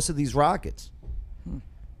most of these rockets.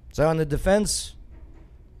 So in the defense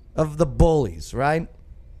of the bullies, right?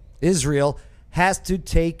 Israel has to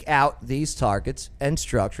take out these targets and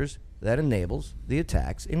structures that enables the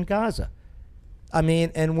attacks in Gaza. I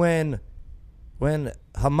mean, and when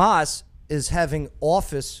Hamas is having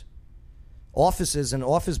offices and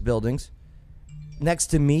office buildings next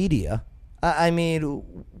to media, I mean,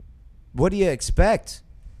 what do you expect?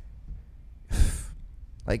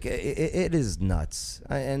 Like, it is nuts.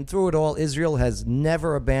 And through it all, Israel has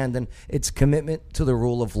never abandoned its commitment to the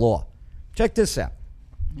rule of law. Check this out.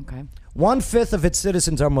 Okay. 1/5 of its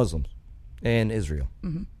citizens are Muslims in Israel.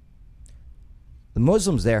 Mm-hmm. The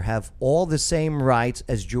Muslims there have all the same rights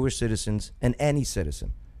as Jewish citizens and any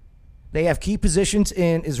citizen. They have key positions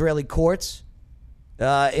in Israeli courts,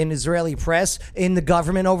 in Israeli press, in the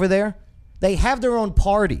government over there. They have their own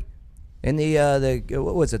party in the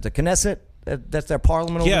what was it, the Knesset? That's their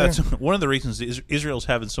parliament over there? Yeah, that's one of the reasons Israel's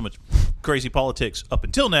having so much crazy politics up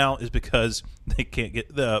until now is because they can't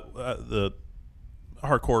get the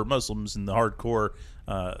hardcore Muslims and the hardcore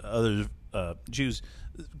other Jews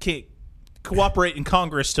can't cooperate in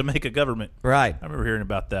Congress to make a government. Right. I remember hearing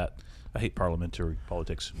about that. I hate parliamentary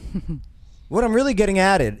politics. What I'm really getting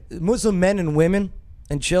at it, Muslim men and women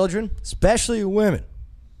and children, especially women,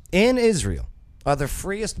 in Israel are the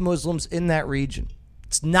freest Muslims in that region.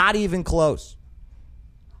 It's not even close.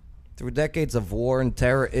 Through decades of war and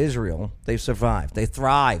terror, Israel, they've survived. They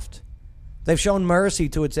thrived. They've shown mercy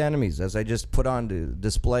to its enemies, as I just put on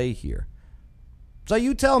display here. So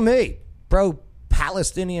you tell me,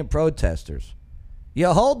 pro-Palestinian protesters, you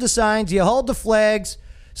hold the signs, you hold the flags,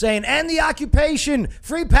 saying, end the occupation,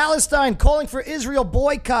 free Palestine, calling for Israel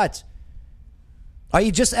boycott. Are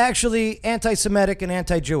you just actually anti-Semitic and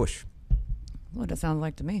anti-Jewish? What it sounds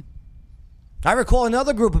like to me. I recall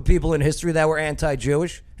another group of people in history that were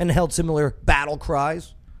anti-Jewish and held similar battle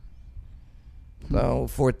cries. So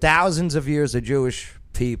for thousands of years, the Jewish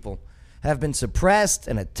people have been suppressed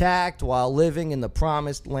and attacked while living in the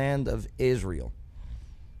promised land of Israel.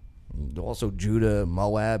 Also Judah,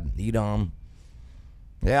 Moab, Edom.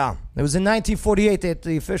 Yeah, it was in 1948 that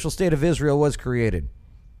the official state of Israel was created,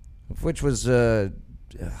 which was not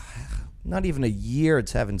even a year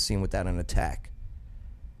it's haven't seen without an attack.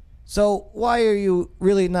 So why are you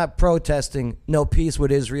really not protesting no peace with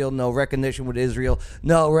Israel, no recognition with Israel,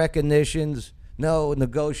 no recognitions, no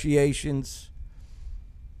negotiations?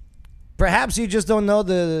 Perhaps you just don't know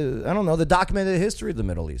the documented history of the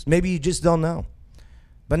Middle East. Maybe you just don't know.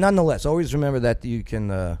 But nonetheless, always remember that you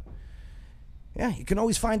can, you can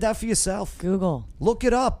always find out for yourself. Google. Look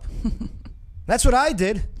it up. That's what I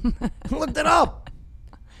did. Looked it up.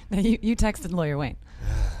 You texted Lawyer Wayne.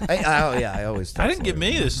 I always text I didn't give Lawyer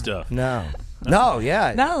me Wayne. this stuff. No,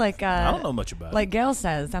 yeah. No, like I don't know much about it. Like Gail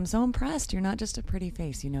says, I'm so impressed. You're not just a pretty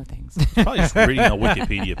face. You know things. Probably just reading a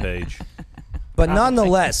Wikipedia page. But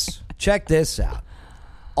nonetheless, check this out.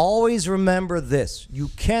 Always remember this. You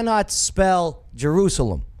cannot spell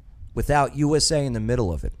Jerusalem without USA in the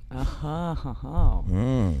middle of it.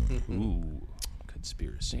 Ooh,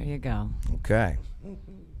 conspiracy. There you go. Okay.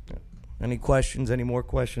 Any questions? Any more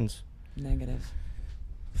questions? Negative.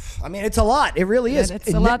 I mean, it's a lot. It really is.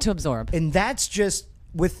 It's a lot to absorb. And that's just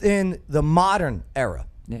within the modern era.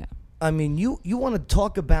 Yeah. I mean, you want to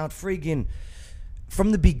talk about friggin'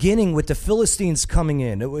 from the beginning with the Philistines coming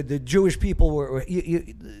in, the Jewish people were.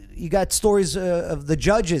 You got stories of the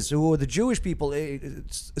judges who were the Jewish people.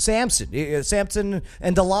 Samson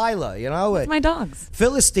and Delilah. You know, With my dogs.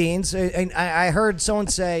 Philistines. And I heard someone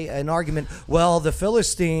say an argument. Well, the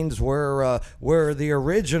Philistines were the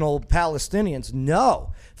original Palestinians.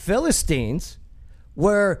 No, Philistines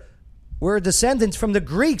were descendants from the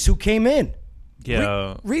Greeks who came in.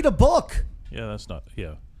 Yeah. Read a book. Yeah, that's not.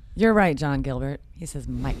 Yeah. You're right, John Gilbert. He says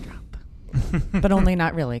mic drop. But only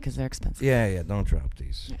not really because they're expensive. Yeah, don't drop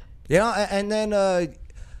these. Yeah, and then the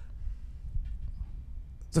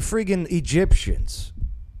friggin' Egyptians.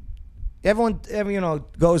 Everyone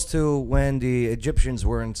goes to when the Egyptians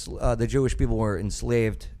were the Jewish people were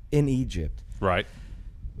enslaved in Egypt. Right.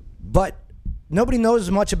 But nobody knows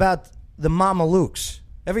much about the Mamelukes.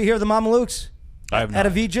 Ever hear of the Mamelukes? I have not. Out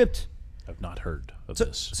of Egypt? I've not heard of So,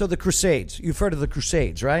 this. so the Crusades. You've heard of the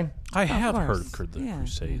Crusades, right? I have course. heard of the Yeah.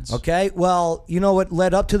 Crusades. Okay. Well, you know what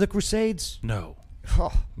led up to the Crusades? No.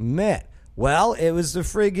 Oh, man. Well, it was the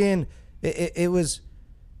friggin' it was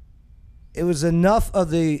enough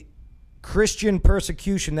of the Christian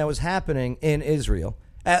persecution that was happening in Israel.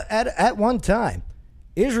 At one time,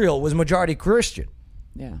 Israel was majority Christian.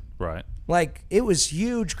 Yeah. Right. Like, it was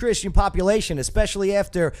huge Christian population, especially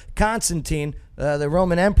after Constantine, the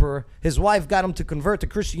Roman emperor, his wife got him to convert to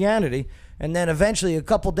Christianity, and then eventually a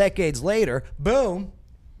couple decades later, boom,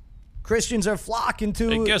 Christians are flocking to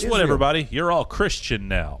Hey, guess Israel. what, everybody? You're all Christian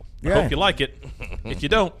now. Yeah. I hope you like it. If you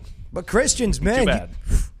don't, But Christians, man, too bad.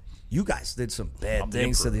 you guys did some bad I'm the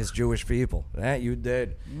things to emperor. these Jewish people. You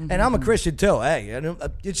did. And I'm a Christian too. Hey,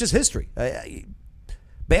 it's just history.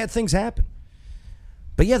 Bad things happen.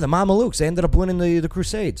 But yeah, the Mamelukes, they ended up winning the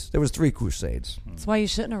Crusades. There was 3 Crusades. That's why you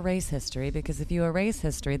shouldn't erase history, because if you erase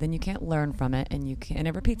history, then you can't learn from it, and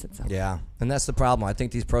it repeats itself. Yeah, and that's the problem. I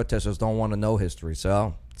think these protesters don't want to know history,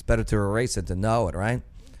 so it's better to erase it than know it, right?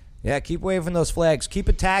 Yeah, keep waving those flags. Keep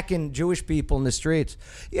attacking Jewish people in the streets.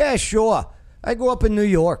 Yeah, sure. I grew up in New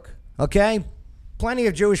York, okay? Plenty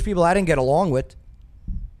of Jewish people I didn't get along with.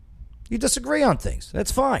 You disagree on things.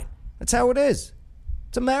 That's fine. That's how it is.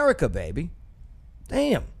 It's America, baby.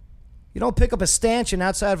 Damn. You don't pick up a stanchion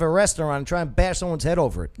outside of a restaurant and try and bash someone's head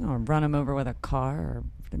over it. Or run them over with a car, or,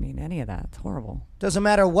 any of that. It's horrible. Doesn't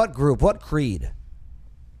matter what group, what creed.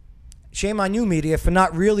 Shame on you, media, for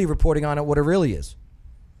not really reporting on it what it really is.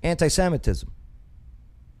 Anti-Semitism.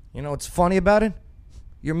 You know what's funny about it?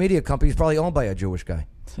 Your media company is probably owned by a Jewish guy.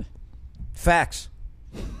 Facts.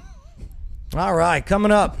 All right,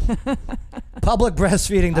 coming up. Public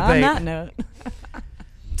breastfeeding debate. On that note.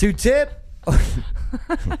 To tip.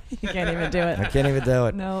 You can't even do it. I can't even do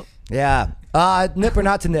it. Nope. Yeah. Nip or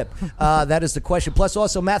not to nip? That is the question. Plus,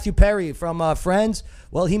 also, Matthew Perry from Friends.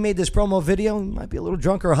 Well, he made this promo video. He might be a little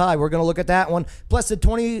drunk or high. We're going to look at that one. Plus, the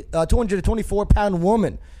 224-pound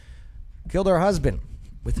woman killed her husband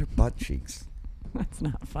with her butt cheeks. That's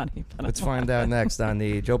not funny. But Let's find out next on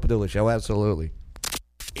the Joe Padula Show. Absolutely.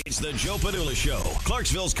 It's the Joe Padula Show,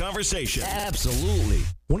 Clarksville's conversation. Absolutely.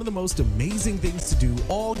 One of the most amazing things to do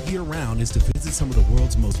all year round is to visit some of the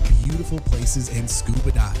world's most beautiful places and scuba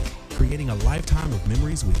dive, creating a lifetime of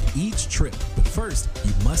memories with each trip. But first,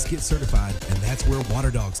 you must get certified, and that's where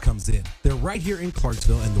Water Dogs comes in. They're right here in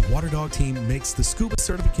Clarksville, and the Water Dog team makes the scuba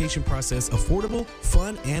certification process affordable,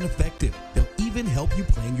 fun, and effective. They'll even help you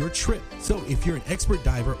plan your trip. So if you're an expert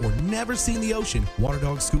diver or never seen the ocean, Water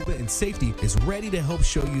Dog Scuba and Safety is ready to help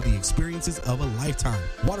show you the experiences of a lifetime.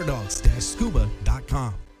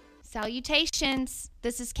 waterdogs-scuba.com. Salutations!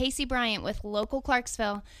 This is Casey Bryant with Local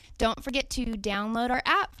Clarksville. Don't forget to download our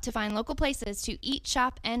app to find local places to eat,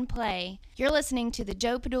 shop, and play. You're listening to The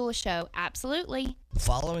Joe Padula Show. Absolutely. The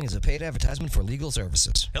following is a paid advertisement for legal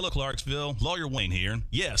services. Hello, Clarksville. Lawyer Wayne here.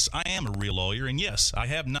 Yes, I am a real lawyer, and yes, I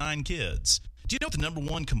have 9 kids. Do you know what the number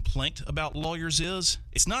one complaint about lawyers is?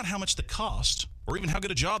 It's not how much they cost or even how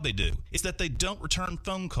good a job they do. It's that they don't return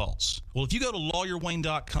phone calls. Well, if you go to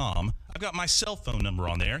lawyerwayne.com, I've got my cell phone number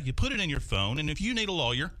on there. You put it in your phone, and if you need a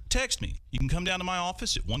lawyer, text me. You can come down to my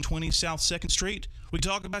office at 120 South 2nd Street. We can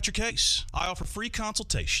talk about your case. I offer free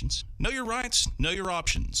consultations. Know your rights, know your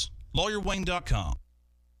options. lawyerwayne.com.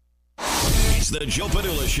 It's the Joe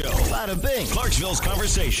Padula Show. Bada bing. Clarksville's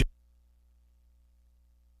conversation.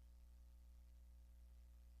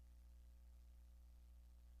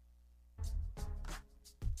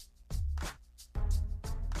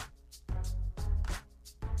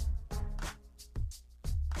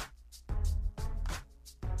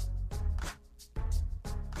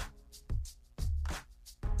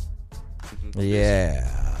 Yeah.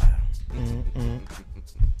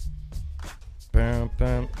 Bum,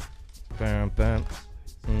 bum.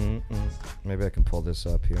 Maybe I can pull this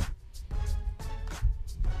up here.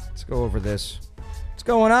 Let's go over this. What's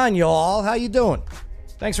going on, y'all? How you doing?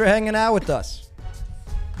 Thanks for hanging out with us.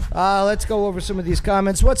 Let's go over some of these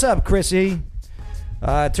comments. What's up, Chrissy?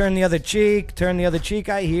 Turn the other cheek. Turn the other cheek.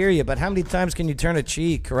 I hear you, but how many times can you turn a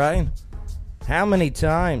cheek, right? How many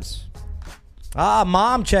times?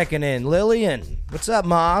 Mom checking in. Lillian. What's up,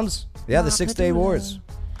 moms? Yeah, the 6-Day Wars.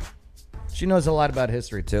 She knows a lot about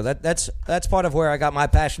history, too. That's part of where I got my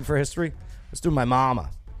passion for history. It's through my mama.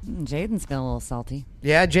 Jaden's feeling a little salty.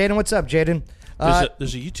 Yeah, Jaden, what's up, Jaden?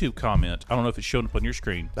 There's a YouTube comment. I don't know if it's showing up on your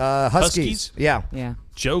screen. Huskies. Yeah.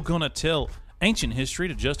 Joe gonna tell ancient history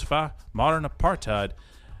to justify modern apartheid.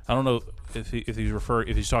 I don't know if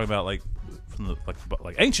he's talking about like from the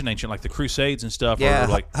like ancient like the Crusades and stuff. Yeah, or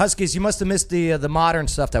like Huskies. You must have missed the modern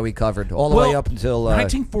stuff that we covered all the way up until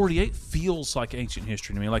 1948 feels like ancient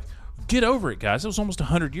history to me. Like, get over it, guys. It was almost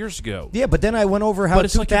 100 years ago. Yeah, but then I went over how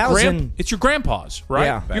it's 2000. It's your grandpas, right?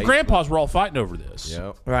 Yeah. Your grandpas were all fighting over this.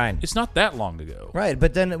 Yep. Right. It's not that long ago. Right,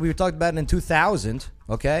 but then we were talking about it in 2000.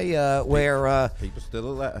 Okay, where people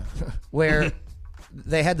still alive, where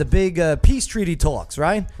they had the big peace treaty talks,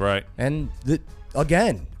 right? Right. And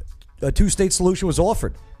again, a 2-state solution was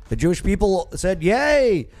offered. The Jewish people said,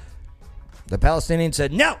 "Yay!" The Palestinians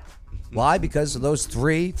said, "No." Why? Because of those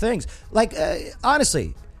 3 things. Like,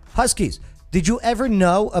 honestly, Huskies, did you ever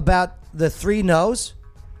know about the 3 no's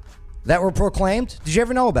that were proclaimed? Did you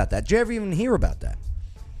ever know about that? Did you ever even hear about that?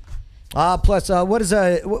 Plus, what does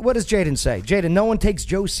Jaden say? Jaden, no one takes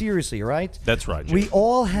Joe seriously, right? That's right, Jaden. We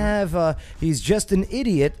all have, he's just an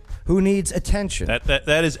idiot who needs attention. That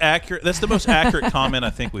is accurate. That's the most accurate comment I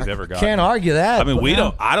think we've ever gotten. Can't argue that. I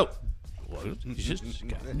mean, I don't.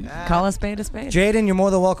 Call a spade a spade. Jaden, you're more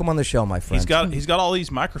than welcome on the show, my friend. He's got all these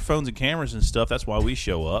microphones and cameras and stuff. That's why we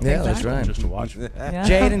show up. Yeah, that's right. Just to watch. Yeah.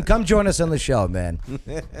 Jaden, come join us on the show, man.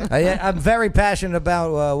 I'm very passionate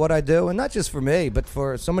about what I do, and not just for me, but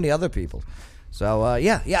for so many other people. So,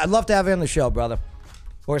 yeah, I'd love to have you on the show, brother.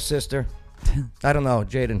 Or sister. I don't know,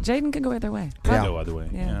 Jaden. Jaden can go either way. Could go either way.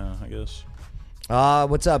 Yeah, I guess.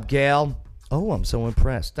 What's up, Gail? Oh, I'm so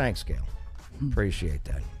impressed. Thanks, Gail. Appreciate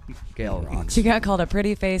that. Gail rocks. She got called a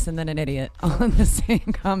pretty face and then an idiot on the same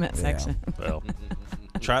comment section. Well,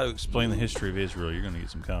 try to explain the history of Israel. You're going to get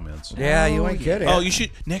some comments. Yeah, you ain't kidding. Oh, you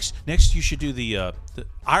should next. You should do the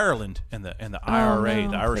Ireland and the IRA,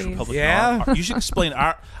 the Irish Republic. Yeah, you should explain.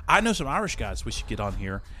 I know some Irish guys we should get on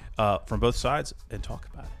here from both sides and talk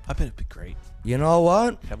about it. I bet it'd be great. You know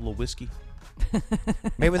what? Have a little whiskey.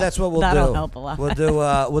 Maybe that's what we'll That'll do. help a lot. We'll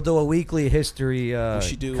do a weekly history we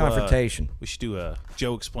should do, confrontation. We should do a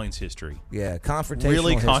Joe Explains History. Yeah, confrontational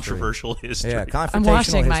really history. Controversial history. Yeah, confrontational I'm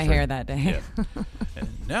washing history. my hair that day.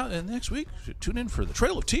 Yeah. And next week, tune in for the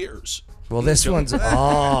Trail of Tears. Well, this one's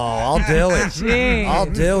I'll do it. Jeez. I'll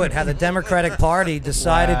do it. How the Democratic Party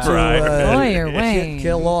decided to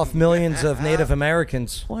kill off millions of Native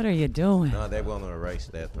Americans. What are you doing? No, they want to erase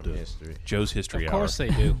that from history. Joe's History Of course Hour.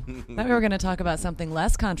 they do. Thought we were going to talk about something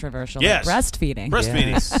less controversial, Yes. like breastfeeding.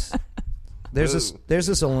 Breastfeeding. Yes. There's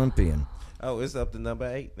this Olympian. Oh, it's up to number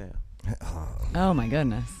 8 now. Oh my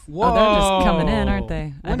goodness! Whoa. Oh, they're just coming in, aren't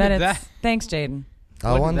they? I When bet did it's. that- Thanks, Jaden.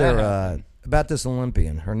 I When did that wonder happen? about this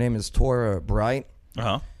Olympian. Her name is Tora Bright.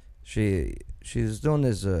 Uh-huh. She's doing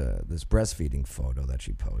this breastfeeding photo that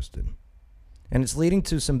she posted, and it's leading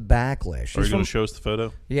to some backlash. Are you going to show us the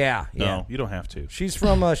photo? Yeah. No, you don't have to. She's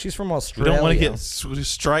from We Australia. don't want to get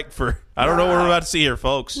strike for. I don't know what we're about to see here,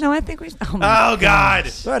 folks. No, I think we. Oh, my Oh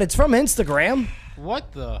God! But it's from Instagram.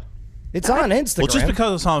 What the? It's on Instagram. Well, just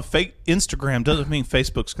because it's on fake Instagram doesn't mean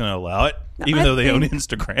Facebook's going to allow it, even though they own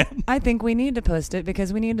Instagram. I think we need to post it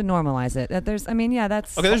because we need to normalize it. That's. Okay,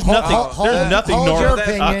 there's nothing. There's nothing hold normal. your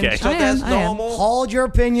opinion. Okay. So that's normal? Hold your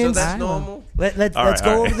opinions. So that's normal? Let's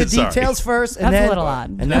go over the details first, and That's then a little odd.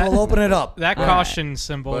 and then we'll open it up. That caution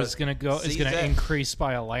symbol But is going to increase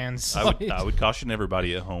by a landslide. I would caution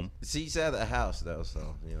everybody at home. She's at a house, though,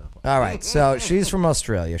 so, you know. All right, so she's from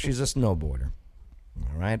Australia. She's a snowboarder.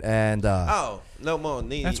 All right, and Oh, no more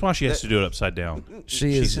need. That's why she has to do it upside down.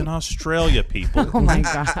 she's She's in Australia, people. Oh my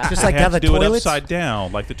god! just They like have how to the do it toilets. upside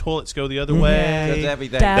down, like the toilets go the other Because way.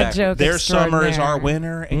 everything Dad back. joke. Their summer is our extraordinaire.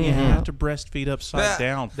 winter, and you have to breastfeed upside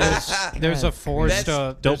down. There's a forest.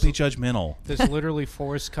 Don't be judgmental. There's literally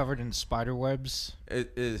forest covered in spider webs.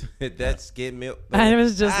 That's skim milk. I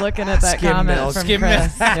was just looking at that Skim comment milk. from Skim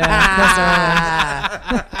Chris. milk.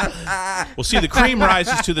 Well, see, the cream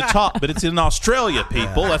rises to the top, but it's in Australia,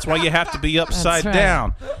 people. That's why you have to be upside right.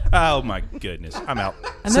 down. Oh my goodness, I'm out.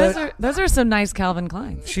 And So- those are some nice Calvin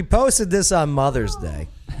Klein. She posted this on Mother's Day,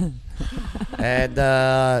 and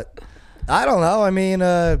I don't know. I mean,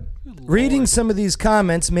 Reading some of these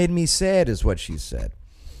comments made me sad, is what she said,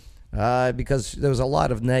 because there was a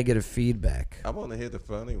lot of negative feedback. I want to hear the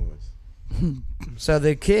funny ones. So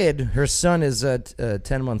the kid, her son is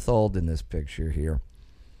 10-month-old in this picture here,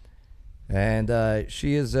 and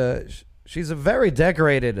she's a very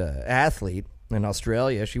decorated athlete in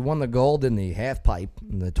Australia. She won the gold in the half pipe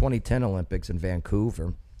in the 2010 Olympics in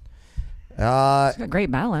Vancouver. She's got great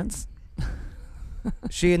balance.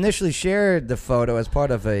 She initially shared the photo as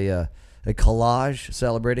part of a collage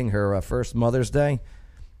celebrating her first Mother's Day,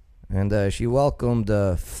 and she welcomed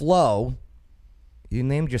Flo. You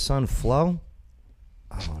named your son Flo?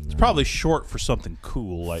 Oh, no. It's probably short for something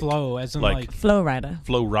cool, like Flo, as in like Flow Rider.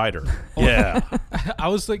 Flow Rider. Yeah. I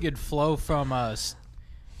was thinking Flo from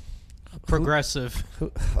Progressive.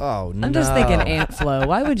 Oh, no. I'm just thinking Aunt Flo.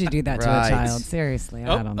 Why would you do that to a Right. child? Seriously,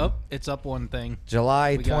 I don't know. It's up one thing.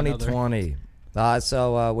 July We got another. 2020.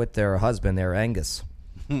 So with their husband, they're Angus.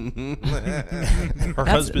 Her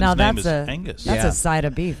husband's name is Angus. That's Yeah. a side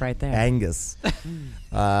of beef right there. Angus.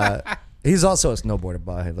 He's also a snowboarder,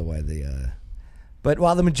 by the way. But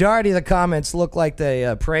while the majority of the comments look like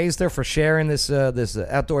they praised her for sharing this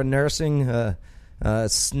outdoor nursing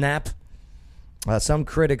snap, some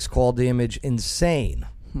critics called the image insane.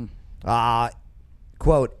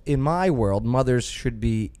 Quote, "In my world, mothers should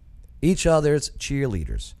be each other's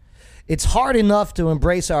cheerleaders. It's hard enough to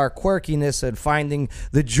embrace our quirkiness and finding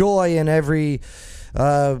the joy in every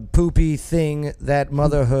poopy thing that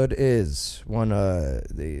motherhood is," one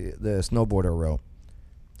the snowboarder wrote.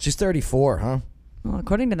 She's 34, huh? Well,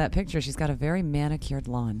 according to that picture, she's got a very manicured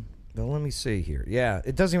lawn. Well, let me see here. Yeah,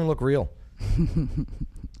 it doesn't even look real.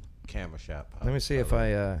 Camera shot. Let me see if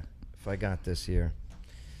I got this here.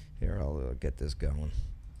 Here, I'll get this going.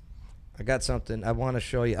 I got something I want to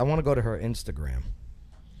show you. I want to go to her Instagram.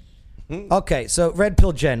 Okay, so Red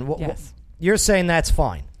Pill Jen, Yes. you're saying that's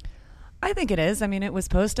fine. I think it is. I mean, it was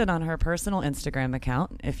posted on her personal Instagram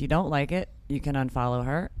account. If you don't like it, you can unfollow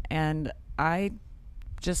her. And I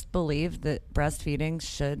just believe that breastfeeding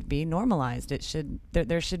should be normalized. It should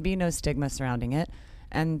there should be no stigma surrounding it,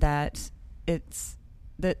 and that it's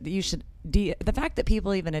that you should the fact that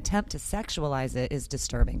people even attempt to sexualize it is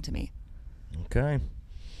disturbing to me. Okay.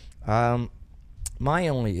 My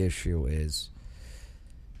only issue is,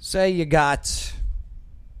 say you got,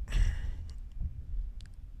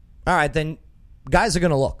 all right, then guys are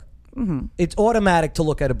going to look. Mm-hmm. It's automatic to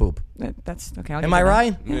look at a boob. That's okay. Am I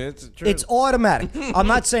right? Yeah, it's true. It's automatic. I'm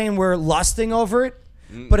not saying we're lusting over it,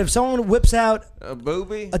 but if someone whips out a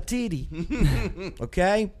booby, a titty,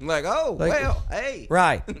 okay? like, oh, Like- well, hey.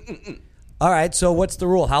 Right. All right, so what's the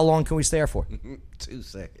rule? How long can we stare for? 2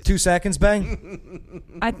 seconds. 2 seconds, bang?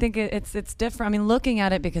 I think it's different. I mean, looking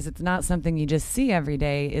at it because it's not something you just see every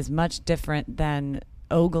day is much different than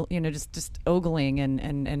just ogling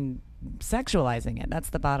and sexualizing it. That's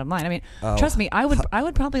the bottom line. I mean, trust me, I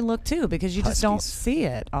would probably look too because you just don't Huskies. see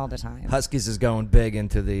it all the time. Huskies is going big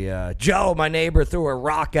into the, Joe, my neighbor threw a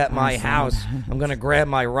rock at my house. I'm going to grab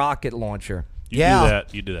my rocket launcher. You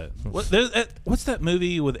do that. What's that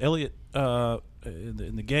movie with Elliot and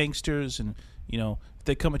the gangsters? And, if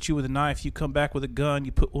they come at you with a knife, you come back with a gun.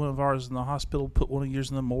 You put one of ours in the hospital, put one of yours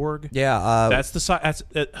in the morgue. Yeah. That's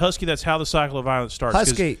Husky. That's how the cycle of violence starts. 'Cause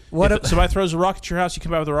Husky, if somebody throws a rocket at your house, you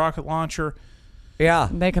come back with a rocket launcher. Yeah.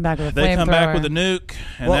 They come back with a They come back flamethrower. with a nuke,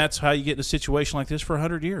 and Well- that's how you get in a situation like this for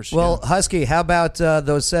 100 years. Well, Husky, how about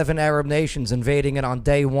those 7 Arab nations invading it on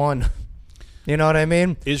day 1? You know what I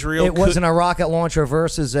mean? Israel It wasn't a rocket launcher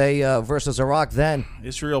versus Iraq then.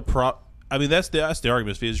 I mean, that's the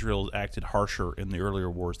argument. If Israel acted harsher in the earlier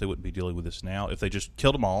wars, they wouldn't be dealing with this now. If they just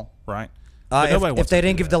killed them all, right? But nobody If wants they to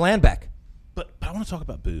didn't do give that. the land back. But I want to talk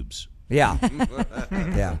about boobs. Yeah.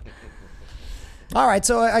 Yeah. All right,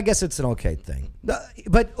 so I guess it's an okay thing.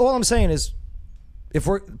 But all I'm saying is,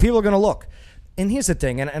 people are going to look. And here's the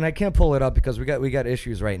thing, and I can't pull it up because we got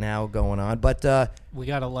issues right now going on. But We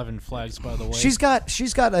got 11 flags, by the way. she's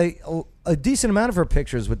got a decent amount of her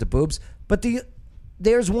pictures with the boobs. But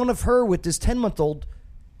there's one of her with this 10-month-old.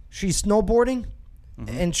 She's snowboarding,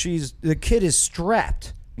 and the kid is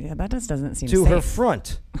strapped Yeah, that just doesn't seem to safe. her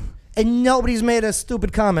front, and nobody's made a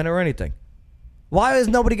stupid comment or anything. Why is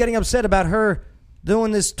nobody getting upset about her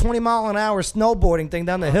doing this 20-mile-an-hour snowboarding thing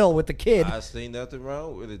down the hill with the kid? I see nothing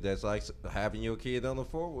wrong with it. That's like having your kid on a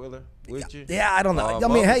 4-wheeler with you. Yeah, I don't know. I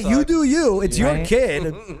mean, hey, you do you. It's your Right.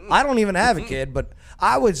 kid. I don't even have a kid, but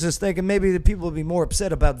I was just thinking maybe the people would be more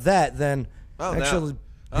upset about that than actually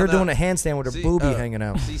her doing a handstand with her boobie hanging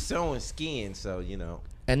out. She's showing skin, so,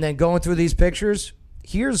 And then going through these pictures,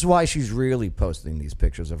 here's why she's really posting these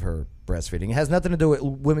pictures of her breastfeeding. It has nothing to do with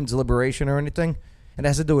women's liberation or anything. It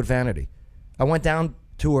has to do with vanity. I went down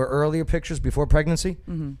to her earlier pictures before pregnancy.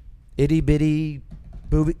 Mm-hmm. Itty bitty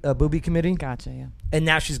booby committee. Gotcha. Yeah. And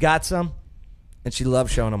now she's got some, and she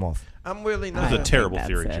loves showing them off. I'm really not. That's a terrible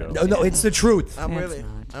theory, Joe. No, it's the truth. I'm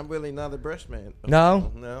really not a breast man.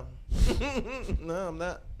 No? No. No, I'm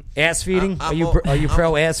not. Ass feeding? Are you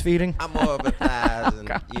pro ass feeding? I'm more of a thighs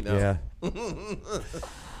and Yeah.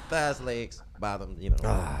 thighs, legs, bottom,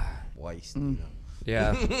 waist.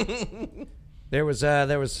 Yeah. There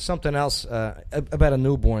was something else about a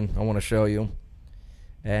newborn I want to show you,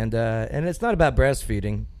 and it's not about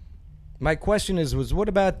breastfeeding. My question was what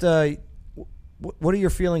about what are your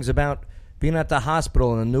feelings about being at the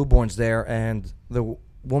hospital and the newborn's there and the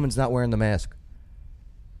woman's not wearing the mask?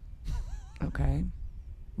 Okay.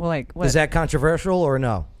 Well, like, what? Is that controversial or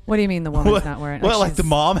no? What do you mean the woman's not wearing? Well, like the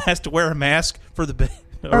mom has to wear a mask for the baby.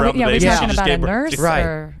 Are we talking about a nurse? Right.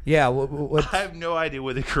 Or? Yeah. I have no idea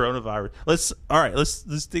with the coronavirus.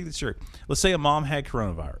 Let's think this through. Let's say a mom had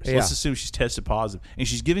coronavirus. Yeah. Let's assume she's tested positive and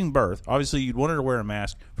she's giving birth. Obviously, you'd want her to wear a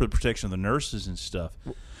mask for the protection of the nurses and stuff.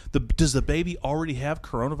 Does the baby already have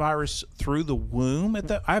coronavirus through the womb?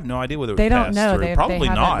 I have no idea whether they don't know. Through. They Probably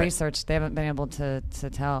haven't not. researched. They haven't been able to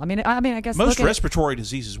tell. I mean, I guess most respiratory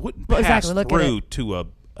diseases wouldn't pass through to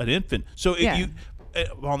an infant. So yeah.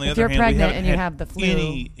 On the if other you're hand, pregnant we haven't and you had have the flu,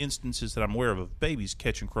 any instances that I'm aware of babies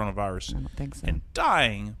catching coronavirus I don't think so. and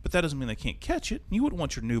dying, but that doesn't mean they can't catch it. You wouldn't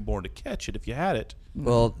want your newborn to catch it if you had it.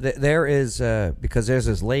 Well, there is because there's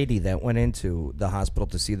this lady that went into the hospital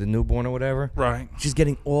to see the newborn or whatever. Right. She's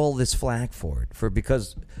getting all this flack for it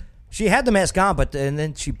because she had the mask on, and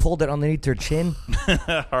then she pulled it underneath her chin.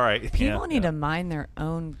 All right. People need to mind their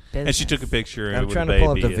own business. And she took a picture. I'm with trying the to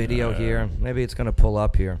pull up baby the video here. Maybe it's going to pull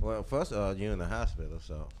up here. Well, first of all, you're in the hospital,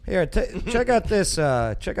 so. Here, check out this.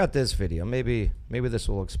 Check out this video. Maybe this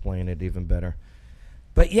will explain it even better.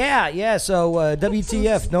 But yeah. So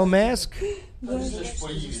WTF? No mask.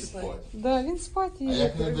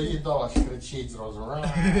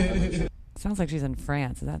 Sounds like she's in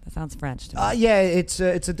France. That sounds French to me. Yeah, it's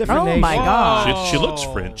a different nation. Oh my God! She looks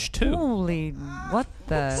French too. Holy, what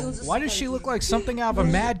the? Why does she look like something out of a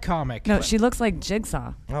Mad comic? No, she looks like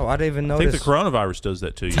Jigsaw. Oh, I didn't even I notice. think the coronavirus does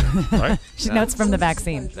that to you, right? No, it's from the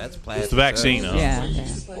vaccine. That's plastic. It's the vaccine. Huh? Yeah.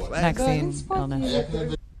 Vaccine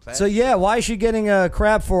illness. So yeah, why is she getting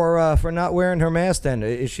crap for not wearing her mask? Then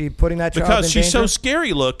is she putting that child in because she's so danger?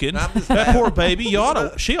 scary looking. That poor baby, she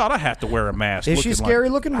ought to have to wear a mask. Is she scary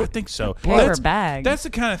looking? I think so. Paper bag. That's the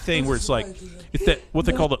kind of thing where it's like it's that what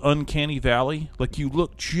they call the uncanny valley. Like you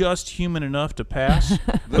look just human enough to pass,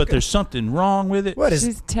 but there's something wrong with it. What is?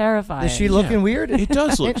 She's terrifying. Is she looking weird? It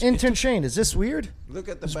does look. Intern Shane, is this weird? Look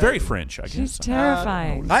at the It's baby. very French, I guess. She's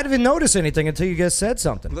terrifying. I didn't notice anything until you guys said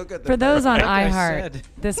something. Look at the For those on Like I iHeart, said.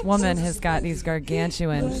 this woman has got these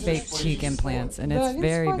gargantuan fake cheek implants, and it's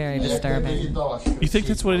very, very disturbing. You think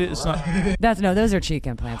that's what it is? It's not. Those are cheek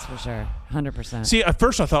implants for sure, 100%. See, at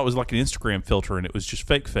first I thought it was like an Instagram filter, and it was just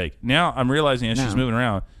fake. Now I'm realizing as she's No. moving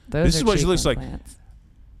around, Those this are is what she cheek looks like. implants.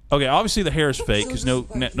 Okay, obviously the hair is fake because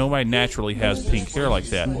nobody naturally has pink hair like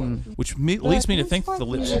that, which leads me to think that the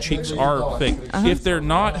lips and cheeks are fake. If they're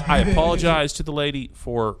not, I apologize to the lady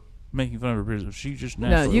for making fun of her business. She just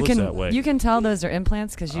naturally looks that way. You can tell those are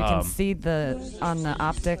implants because you can see on the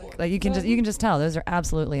optic. Like you can just tell those are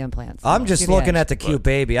absolutely implants. I'm just looking at the cute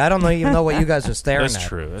baby. I don't even know what you guys are staring at. That's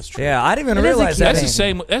true. That's true. Yeah, I didn't even It is a realize cute that.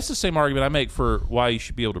 baby. That's the same argument I make for why you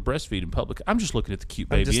should be able to breastfeed in public. I'm just looking at the cute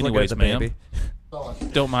I'm baby, just looking at anyways, the ma'am. baby.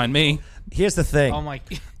 Don't mind me. Here's the thing. Oh my!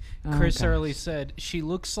 Chris gosh. Early said she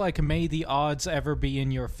looks like may the odds ever be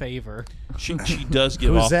in your favor. She does give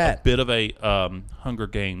Who's off that? a bit of a Hunger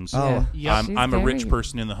Games. Oh. Yeah. She's I'm a rich very-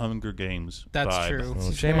 person in the Hunger Games. That's vibe. true. Well,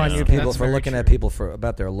 She's shame very on you true. people That's for very looking at true. people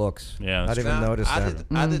about their looks. Yeah, I that's didn't even notice I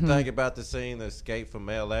that. did think about the scene Escape from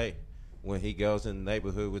L.A. when he goes in the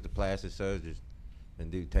neighborhood with the plastic surgeons and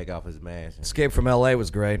dude take off his mask. Escape from L.A. was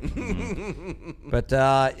great. But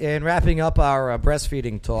in wrapping up our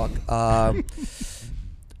breastfeeding talk,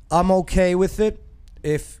 I'm okay with it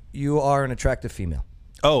if you are an attractive female.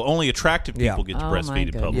 Oh, only attractive people Yeah. get to Oh, my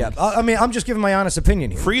breastfeed in public. Yeah, I mean, I'm just giving my honest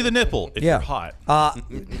opinion here. Free the nipple if Yeah. you're hot.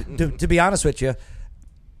 To be honest with you,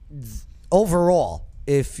 overall,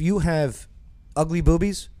 if you have ugly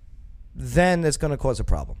boobies, then it's going to cause a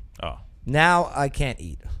problem. Oh. Now I can't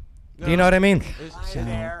eat. Do you know what I mean?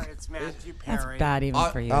 It's Matthew Perry. That's bad even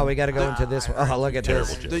for you. Oh, we got to go into this one. Oh, look at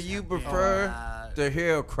this. Do you prefer to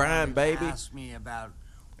hear a crying baby? Asked me about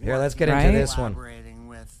Here, let's get Right? into this one. collaborating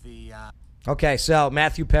with the. Okay, so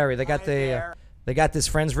Matthew Perry, they got this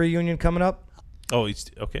Friends reunion coming up. Oh, he's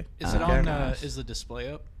okay. Is it Okay. on? Is the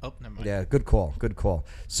display up? Oh, never mind. Yeah, good call.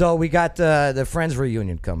 So we got the Friends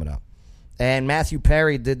reunion coming up, and Matthew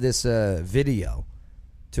Perry did this video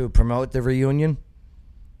to promote the reunion.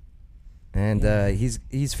 And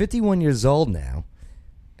he's 51 years old now.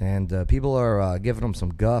 And people are giving him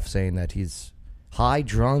some guff, saying that he's high,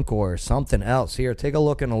 drunk, or something else. Here, take a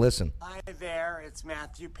look and a listen. Hi there, it's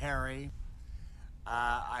Matthew Perry.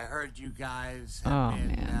 I heard you guys have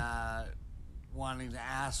been wanting to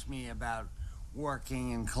ask me about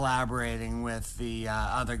working and collaborating with the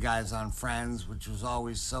other guys on Friends, which was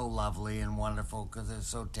always so lovely and wonderful because they're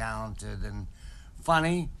so talented and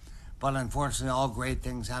funny. But unfortunately, all great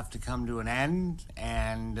things have to come to an end,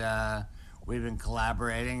 and we've been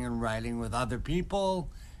collaborating and writing with other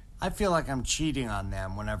people. I feel like I'm cheating on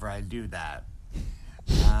them whenever I do that.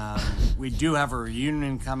 We do have a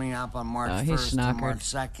reunion coming up on March 1st and March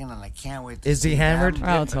 2nd, and I can't wait to Is he see hammered? them.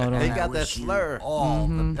 Oh, totally. He got that slur. All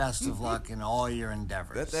the best of luck in all your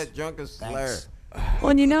endeavors. That's that drunken slur. Thanks. Well,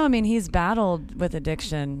 and I mean, he's battled with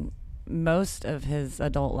addiction most of his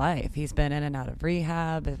adult life. He's been in and out of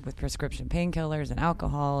rehab with prescription painkillers and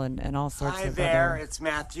alcohol and all sorts Hi of there, other... it's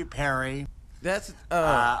Matthew Perry. That's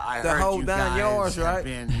I the heard whole you 9 guys yards, have right?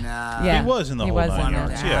 Been, Yeah, he was in the he whole was 9 in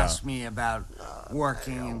yards. to Yeah. ask me about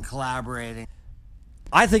working and collaborating.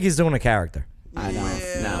 I think he's doing a character. I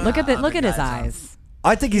don't know. Look at his eyes.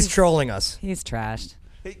 I think he's trolling us. He's trashed.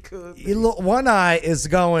 He could. One eye is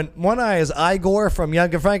Igor from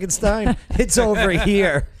Young and Frankenstein. It's over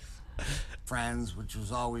here. Friends, which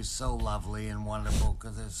was always so lovely and wonderful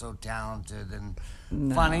because they're so talented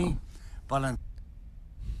and funny. But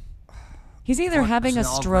He's either having a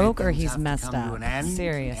unfortunately, all stroke great or things he's have to messed come to up. an end,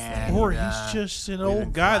 Seriously. and, Or he's just an we've old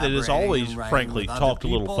been guy that is always, collaborating and frankly, writing with talked a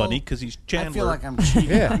other little people. funny because he's Chandler. I feel like I'm cheating.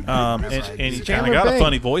 Yeah. and he's kind of Chandler got a Bing.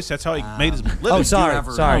 funny voice. That's how he made his living. Oh, sorry. have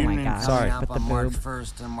a Sorry. reunion Oh, my God. Sorry. coming up With the on March boob.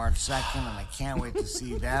 1st and March 2nd, and I can't wait to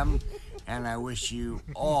see them. And I wish you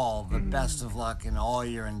all the best of luck in all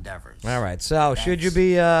your endeavors. All right. So should you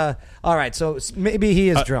be? All right. So maybe he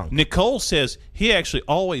is drunk. Nicole says he actually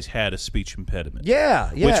always had a speech impediment.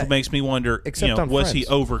 Yeah. Which makes me wonder, Except on was he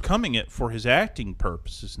Friends. overcoming it for his acting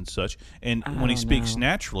purposes and such? And when he speaks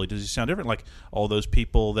naturally, does he sound different? Like all those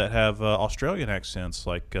people that have Australian accents,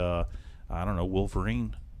 like, I don't know,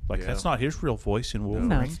 Wolverine. Like, that's not his real voice in Wolverine.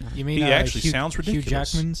 No, it's not. You mean he actually Hugh, sounds ridiculous. Hugh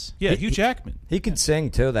Jackman's? Yeah, Hugh Jackman. He can sing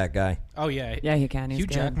too. That guy. Oh yeah, Yeah, he can. He's Hugh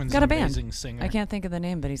good. Jackman's got a an band. amazing singer. I can't think of the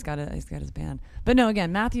name, but he's got his band. But no,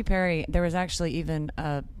 again, Matthew Perry. There was actually even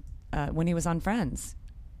when he was on Friends,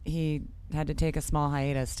 he had to take a small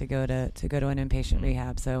hiatus to go to an inpatient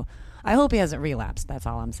rehab. So I hope he hasn't relapsed. That's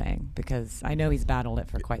all I'm saying, because I know he's battled it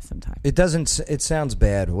for quite some time. It doesn't. It sounds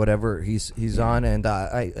bad. Whatever he's on, and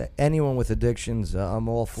anyone with addictions, I'm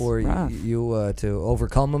all for you to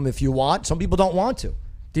overcome them if you want. Some people don't want to.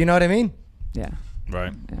 Do you know what I mean? Yeah.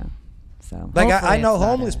 Right. Yeah. So Like I hopefully know it's not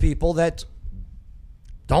homeless people that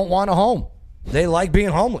don't want a home. They like being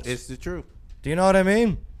homeless. It's the truth. Do you know what I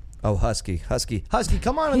mean? Oh, Husky,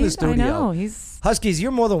 come on in the studio. I know he's Huskies.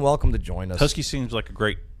 You're more than welcome to join us. Husky seems like a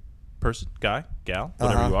great person, guy, gal,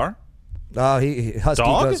 whatever you are. Oh, Husky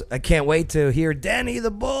Dog? goes, I can't wait to hear Danny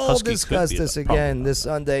the Bull Husky discuss could be this a again problem. this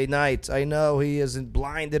Sunday night. I know he isn't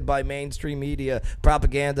blinded by mainstream media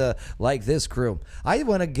propaganda like this crew. I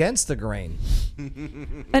went against the grain.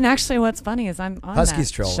 And actually, what's funny is I'm on Husky's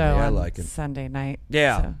that trolling show me. I on like it. Sunday night.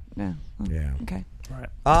 Yeah. So, yeah. Oh, Yeah. Okay.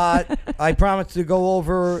 Right. I promised to go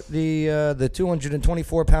over the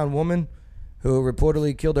 224-pound woman who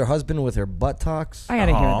reportedly killed her husband with her buttocks. I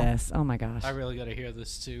gotta hear this. Oh my gosh. I really got to hear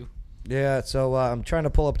this too. Yeah, so I'm trying to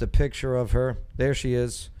pull up the picture of her. There she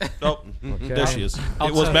is. Oh, Okay. there she is. I'll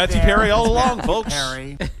It was tell Matthew you. Perry all along, folks.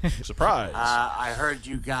 Perry. Surprise. I heard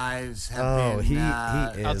you guys have Oh, been he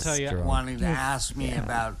I'll is tell you, drunk. wanting to ask me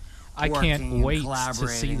about I working can't and wait to collaborating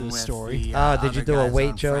see this with story. the, did you other do a guys weight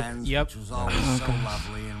on joke? Friends, Yep. which was always so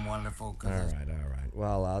lovely and wonderful. All right.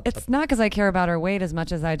 Well, It's not because I care about her weight as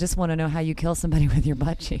much as I just want to know how you kill somebody with your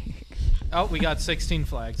butt cheek. Oh, we got 16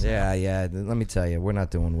 flags. yeah. Let me tell you, we're not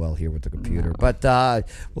doing well here with the computer. But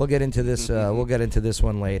we'll get into this. We'll get into this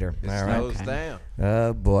one later. It All right. slows down.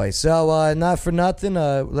 Oh boy. So not for nothing.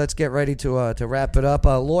 Let's get ready to wrap it up.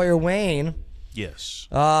 Lawyer Wayne. Yes.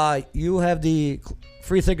 You have the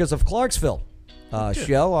Free Thinkers of Clarksville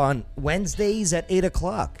show on Wednesdays at 8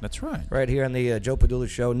 o'clock. That's right. Right here on the Joe Padula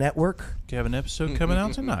Show Network. You have an episode coming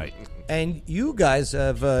out tonight. And you guys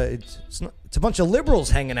have it's a bunch of liberals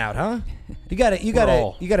hanging out, huh? You got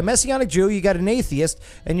a Messianic Jew, you got an atheist,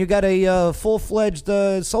 and you got a full-fledged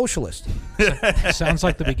socialist. Sounds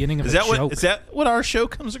like the beginning of a joke. Is that what our show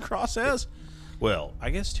comes across as? Well, I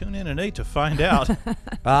guess tune in at 8 to find out.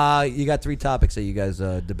 You got 3 topics that you guys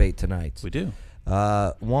debate tonight. We do.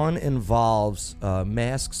 One involves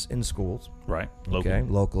masks in schools. Right. Okay,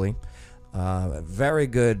 locally. Very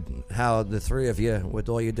good how the three of you, with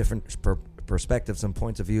all your different perspectives and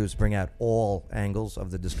points of views, bring out all angles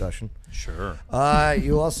of the discussion. Sure.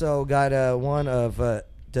 You also got one of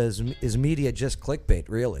is media just clickbait,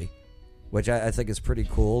 really? Which I think is pretty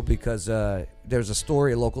cool because there's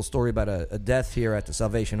a local story about a death here at the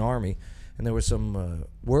Salvation Army, and there were some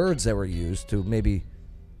words that were used to maybe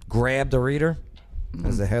grab the reader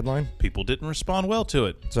as the headline. People didn't respond well to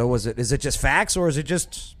it. So is it just facts or is it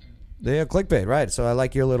just clickbait? Right. So I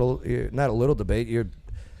like your not a little debate.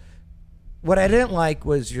 What I didn't like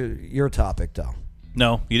was your topic, though.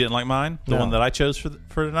 No, you didn't like mine? The one that I chose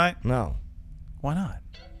for tonight? No. Why not?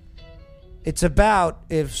 It's about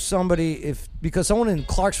because someone in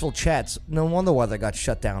Clarksville chats, no wonder why they got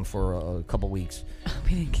shut down for a couple weeks.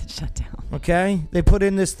 We didn't get shut down. Okay? They put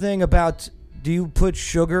in this thing about, do you put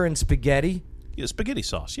sugar in spaghetti? Yeah, spaghetti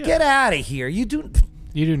sauce, yeah. Get out of here. You do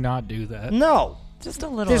not do that. No. Just a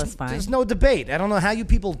little is fine. There's no debate. I don't know how you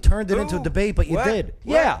people turned it into a debate, but you did.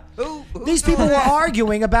 What? Yeah. These people were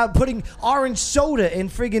arguing about putting orange soda in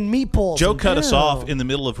friggin' meatballs. Joe cut us off in the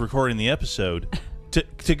middle of recording the episode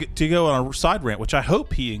to go on a side rant, which I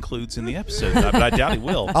hope he includes in the episode, but I doubt he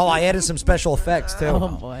will. Oh, I added some special effects, too. Oh,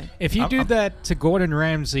 boy. If you do that to Gordon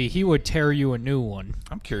Ramsay, he would tear you a new one.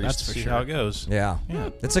 I'm curious to see how it goes. Yeah.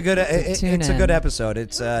 It's a good it's a good episode.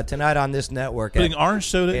 It's tonight on this network. Putting orange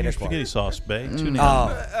soda in your spaghetti sauce, babe. Tune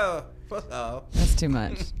in. That's too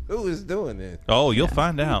much. Who is doing this? Oh, you'll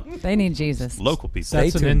find out. They need Jesus. Local people.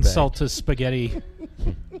 That's an insult to spaghetti.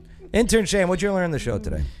 Intern Shane, what'd you learn on the show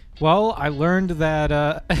today? Well, I learned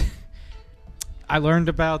that I learned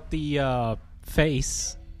about the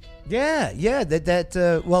face. Yeah.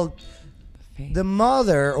 The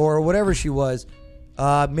mother or whatever she was,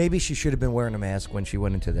 maybe she should have been wearing a mask when she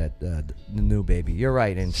went into that the new baby. You're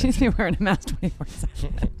right, Intern. She's been wearing a mask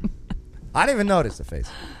 24/7. I didn't even notice the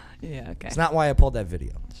face. Yeah, okay. It's not why I pulled that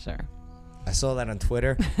video. Sure. I saw that on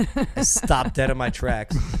Twitter. I stopped dead in my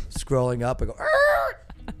tracks, scrolling up. I go, what?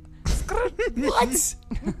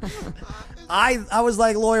 I was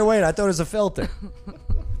like Lawyer Wayne. I thought it was a filter,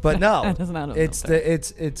 but no, That is not a it's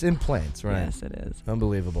filter. it's implants, right? Yes, it is.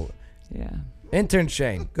 Unbelievable. Yeah. Intern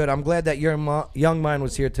Shane, good. I'm glad that your young mind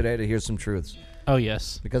was here today to hear some truths. Oh,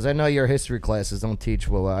 yes. Because I know your history classes don't teach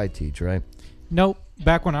what I teach, right? Nope.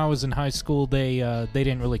 Back when I was in high school, they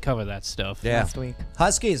didn't really cover that stuff. Yeah. Last week.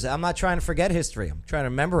 Huskies, I'm not trying to forget history. I'm trying to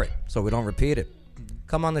remember it so we don't repeat it.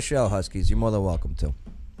 Come on the show, Huskies. You're more than welcome to.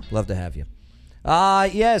 Love to have you.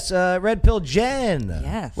 Yes, Red Pill Jen.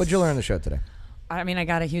 Yes. What'd you learn on the show today? I mean, I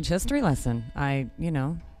got a huge history lesson. I did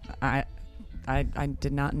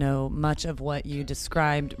not know much of what you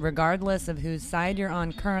described, regardless of whose side you're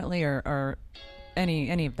on currently or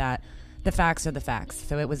any of that. The facts are the facts.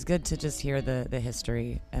 So it was good to just hear the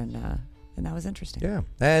history, and that was interesting. Yeah,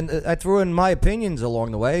 and I threw in my opinions along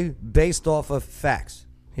the way based off of facts.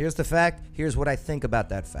 Here's the fact. Here's what I think about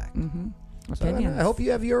that fact. Mm-hmm. So I hope you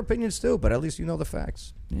have your opinions too, but at least you know the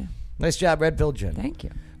facts. Yeah. Nice job, Red Pill Jen. Thank you.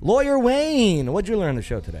 Lawyer Wayne, what'd you learn on the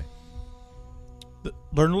show today?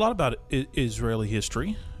 Learned a lot about Israeli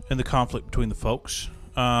history and the conflict between the folks.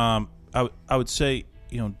 I would say,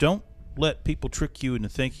 don't let people trick you into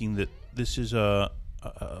thinking that this is a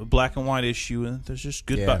black and white issue and there's just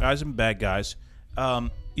good guys and bad guys.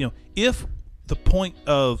 If the point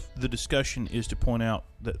of the discussion is to point out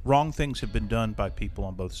that wrong things have been done by people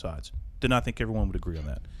on both sides, then I think everyone would agree on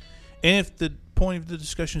that. And if the point of the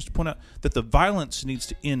discussion is to point out that the violence needs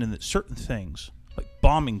to end and that certain things, like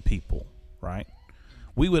bombing people, right,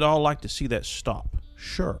 we would all like to see that stop.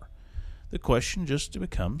 Sure. The question just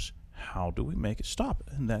becomes, how do we make it stop?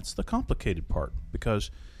 And that's the complicated part,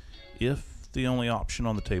 because if the only option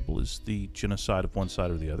on the table is the genocide of one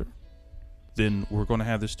side or the other, then we're going to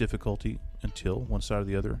have this difficulty until one side or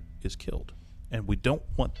the other is killed. And we don't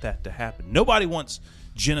want that to happen. Nobody wants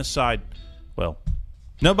genocide. Well,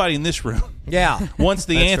 nobody in this room wants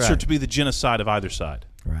the answer to be the genocide of either side.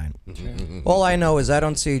 Right. All I know is I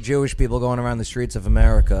don't see Jewish people going around the streets of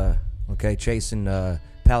America, chasing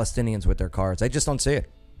Palestinians with their cars. I just don't see it.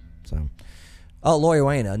 So, Lawyer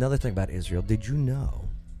Wayne, another thing about Israel. Did you know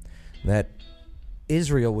that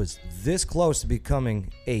Israel was this close to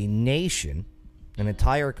becoming a nation, an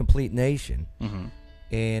entire complete nation,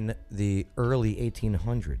 in the early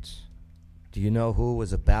 1800s? Do you know who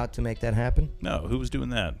was about to make that happen? No, who was doing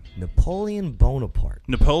that? Napoleon Bonaparte.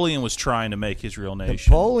 Napoleon was trying to make Israel a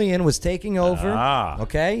nation. Napoleon was taking over.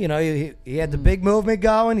 Okay, he had the big movement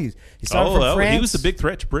going. He started from France. He was the big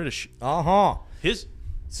threat to British.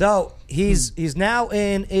 So he's now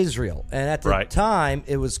in Israel, and at the time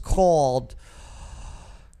it was called.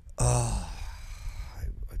 I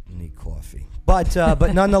need coffee. But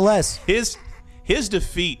nonetheless, his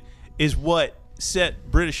defeat is what set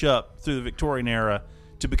British up through the Victorian era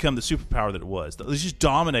to become the superpower that it was. It just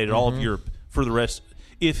dominated all of Europe for the rest.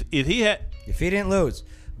 If he didn't lose,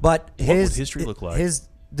 but what would history look like? His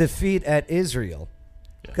defeat at Israel,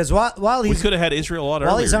 because while we could have had Israel a lot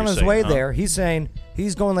earlier. While he's on his way there, he's saying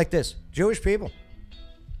he's going like this: Jewish people,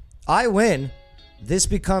 I win. This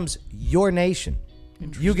becomes your nation.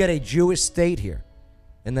 You get a Jewish state here.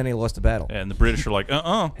 And then he lost the battle. And the British are like,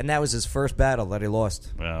 And that was his first battle that he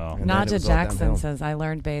lost. Well, Nadja Jackson says, I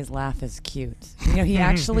learned Bay's laugh is cute. He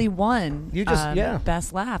actually won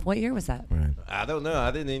Best Laugh. What year was that? Right. I don't know.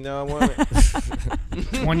 I didn't even know I won it.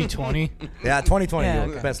 2020. Yeah, 2020.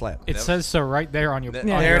 Yeah. Best Laugh. It says so right there on your,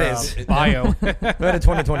 there it is. Bio. We had a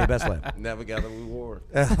 2020 Best Laugh. Never got a reward.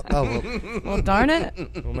 Well, darn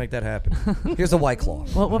it. We'll make that happen. Here's the White Claw.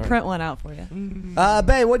 We'll print one out for you.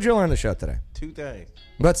 Bay, what'd you learn on the show today? 2 things.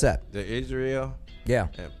 What's that? The Israel. Yeah.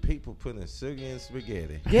 And people putting sugar in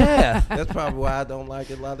spaghetti. Yeah. That's probably why I don't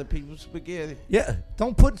like a lot of people's spaghetti. Yeah.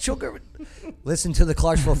 Don't put sugar. Listen to the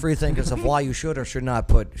Clarksville Freethinkers of why you should or should not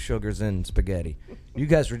put sugars in spaghetti. You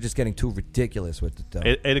guys were just getting too ridiculous with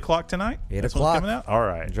it. 8 o'clock tonight? 8 That's o'clock. coming out? All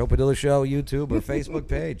right. Joe Padula Show, YouTube or Facebook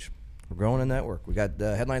page. We're growing a network. We got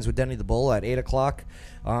headlines with Denny the Bull at 8 o'clock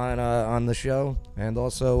on the show. And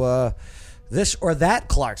also this or that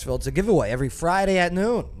Clarksville. It's a giveaway every Friday at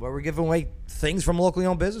noon where we're giving away things from locally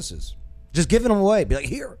owned businesses. Just giving them away. Be like,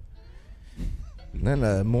 here. And then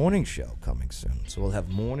a morning show coming soon. So we'll have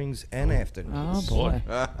mornings and afternoons. Oh, boy.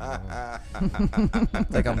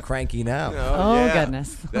 Like I'm cranky now.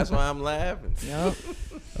 Goodness. That's why I'm laughing. Yep.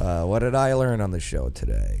 What did I learn on the show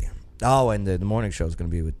today? Oh, and the morning show is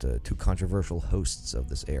going to be with 2 controversial hosts of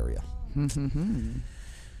this area.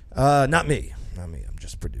 Not me. I'm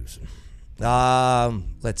just producing.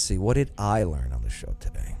 Let's see. What did I learn on the show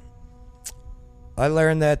today? I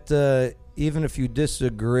learned that even if you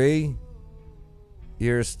disagree,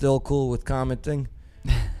 you're still cool with commenting.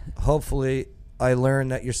 Hopefully, I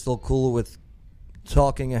learned that you're still cool with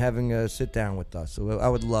talking and having a sit down with us. So I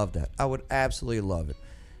would love that. I would absolutely love it.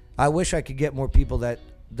 I wish I could get more people that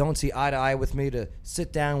don't see eye to eye with me to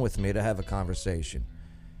sit down with me to have a conversation.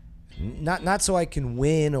 Not so I can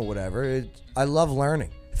win or whatever. I love learning.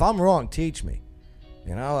 If I'm wrong, teach me.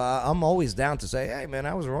 I'm always down to say, hey, man,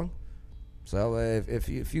 I was wrong. So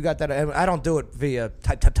if you got that, I don't do it via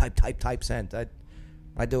type send.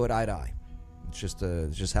 I do it eye to eye. It's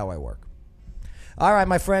just how I work. All right,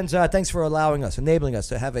 my friends, thanks for enabling us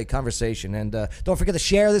to have a conversation. And don't forget to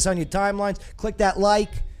share this on your timelines. Click that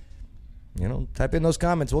like. Type in those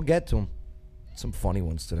comments. We'll get to them. Some funny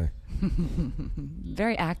ones today.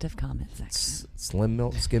 Very active comment section.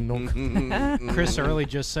 Skim milk. Chris Early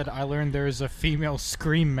just said, I learned there's a female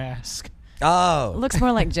scream mask. Oh. It looks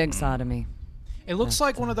more like Jigsaw to me. It looks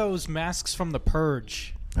like one of those masks from The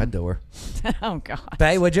Purge. I'd do her. Oh, God.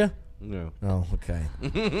 Bay, would you? No. Oh, okay.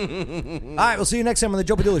 All right, we'll see you next time on the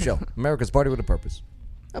Joe Padula Show. America's Party with a Purpose.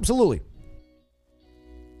 Absolutely.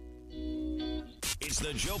 It's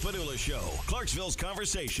the Joe Padula Show, Clarksville's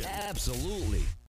conversation. Absolutely.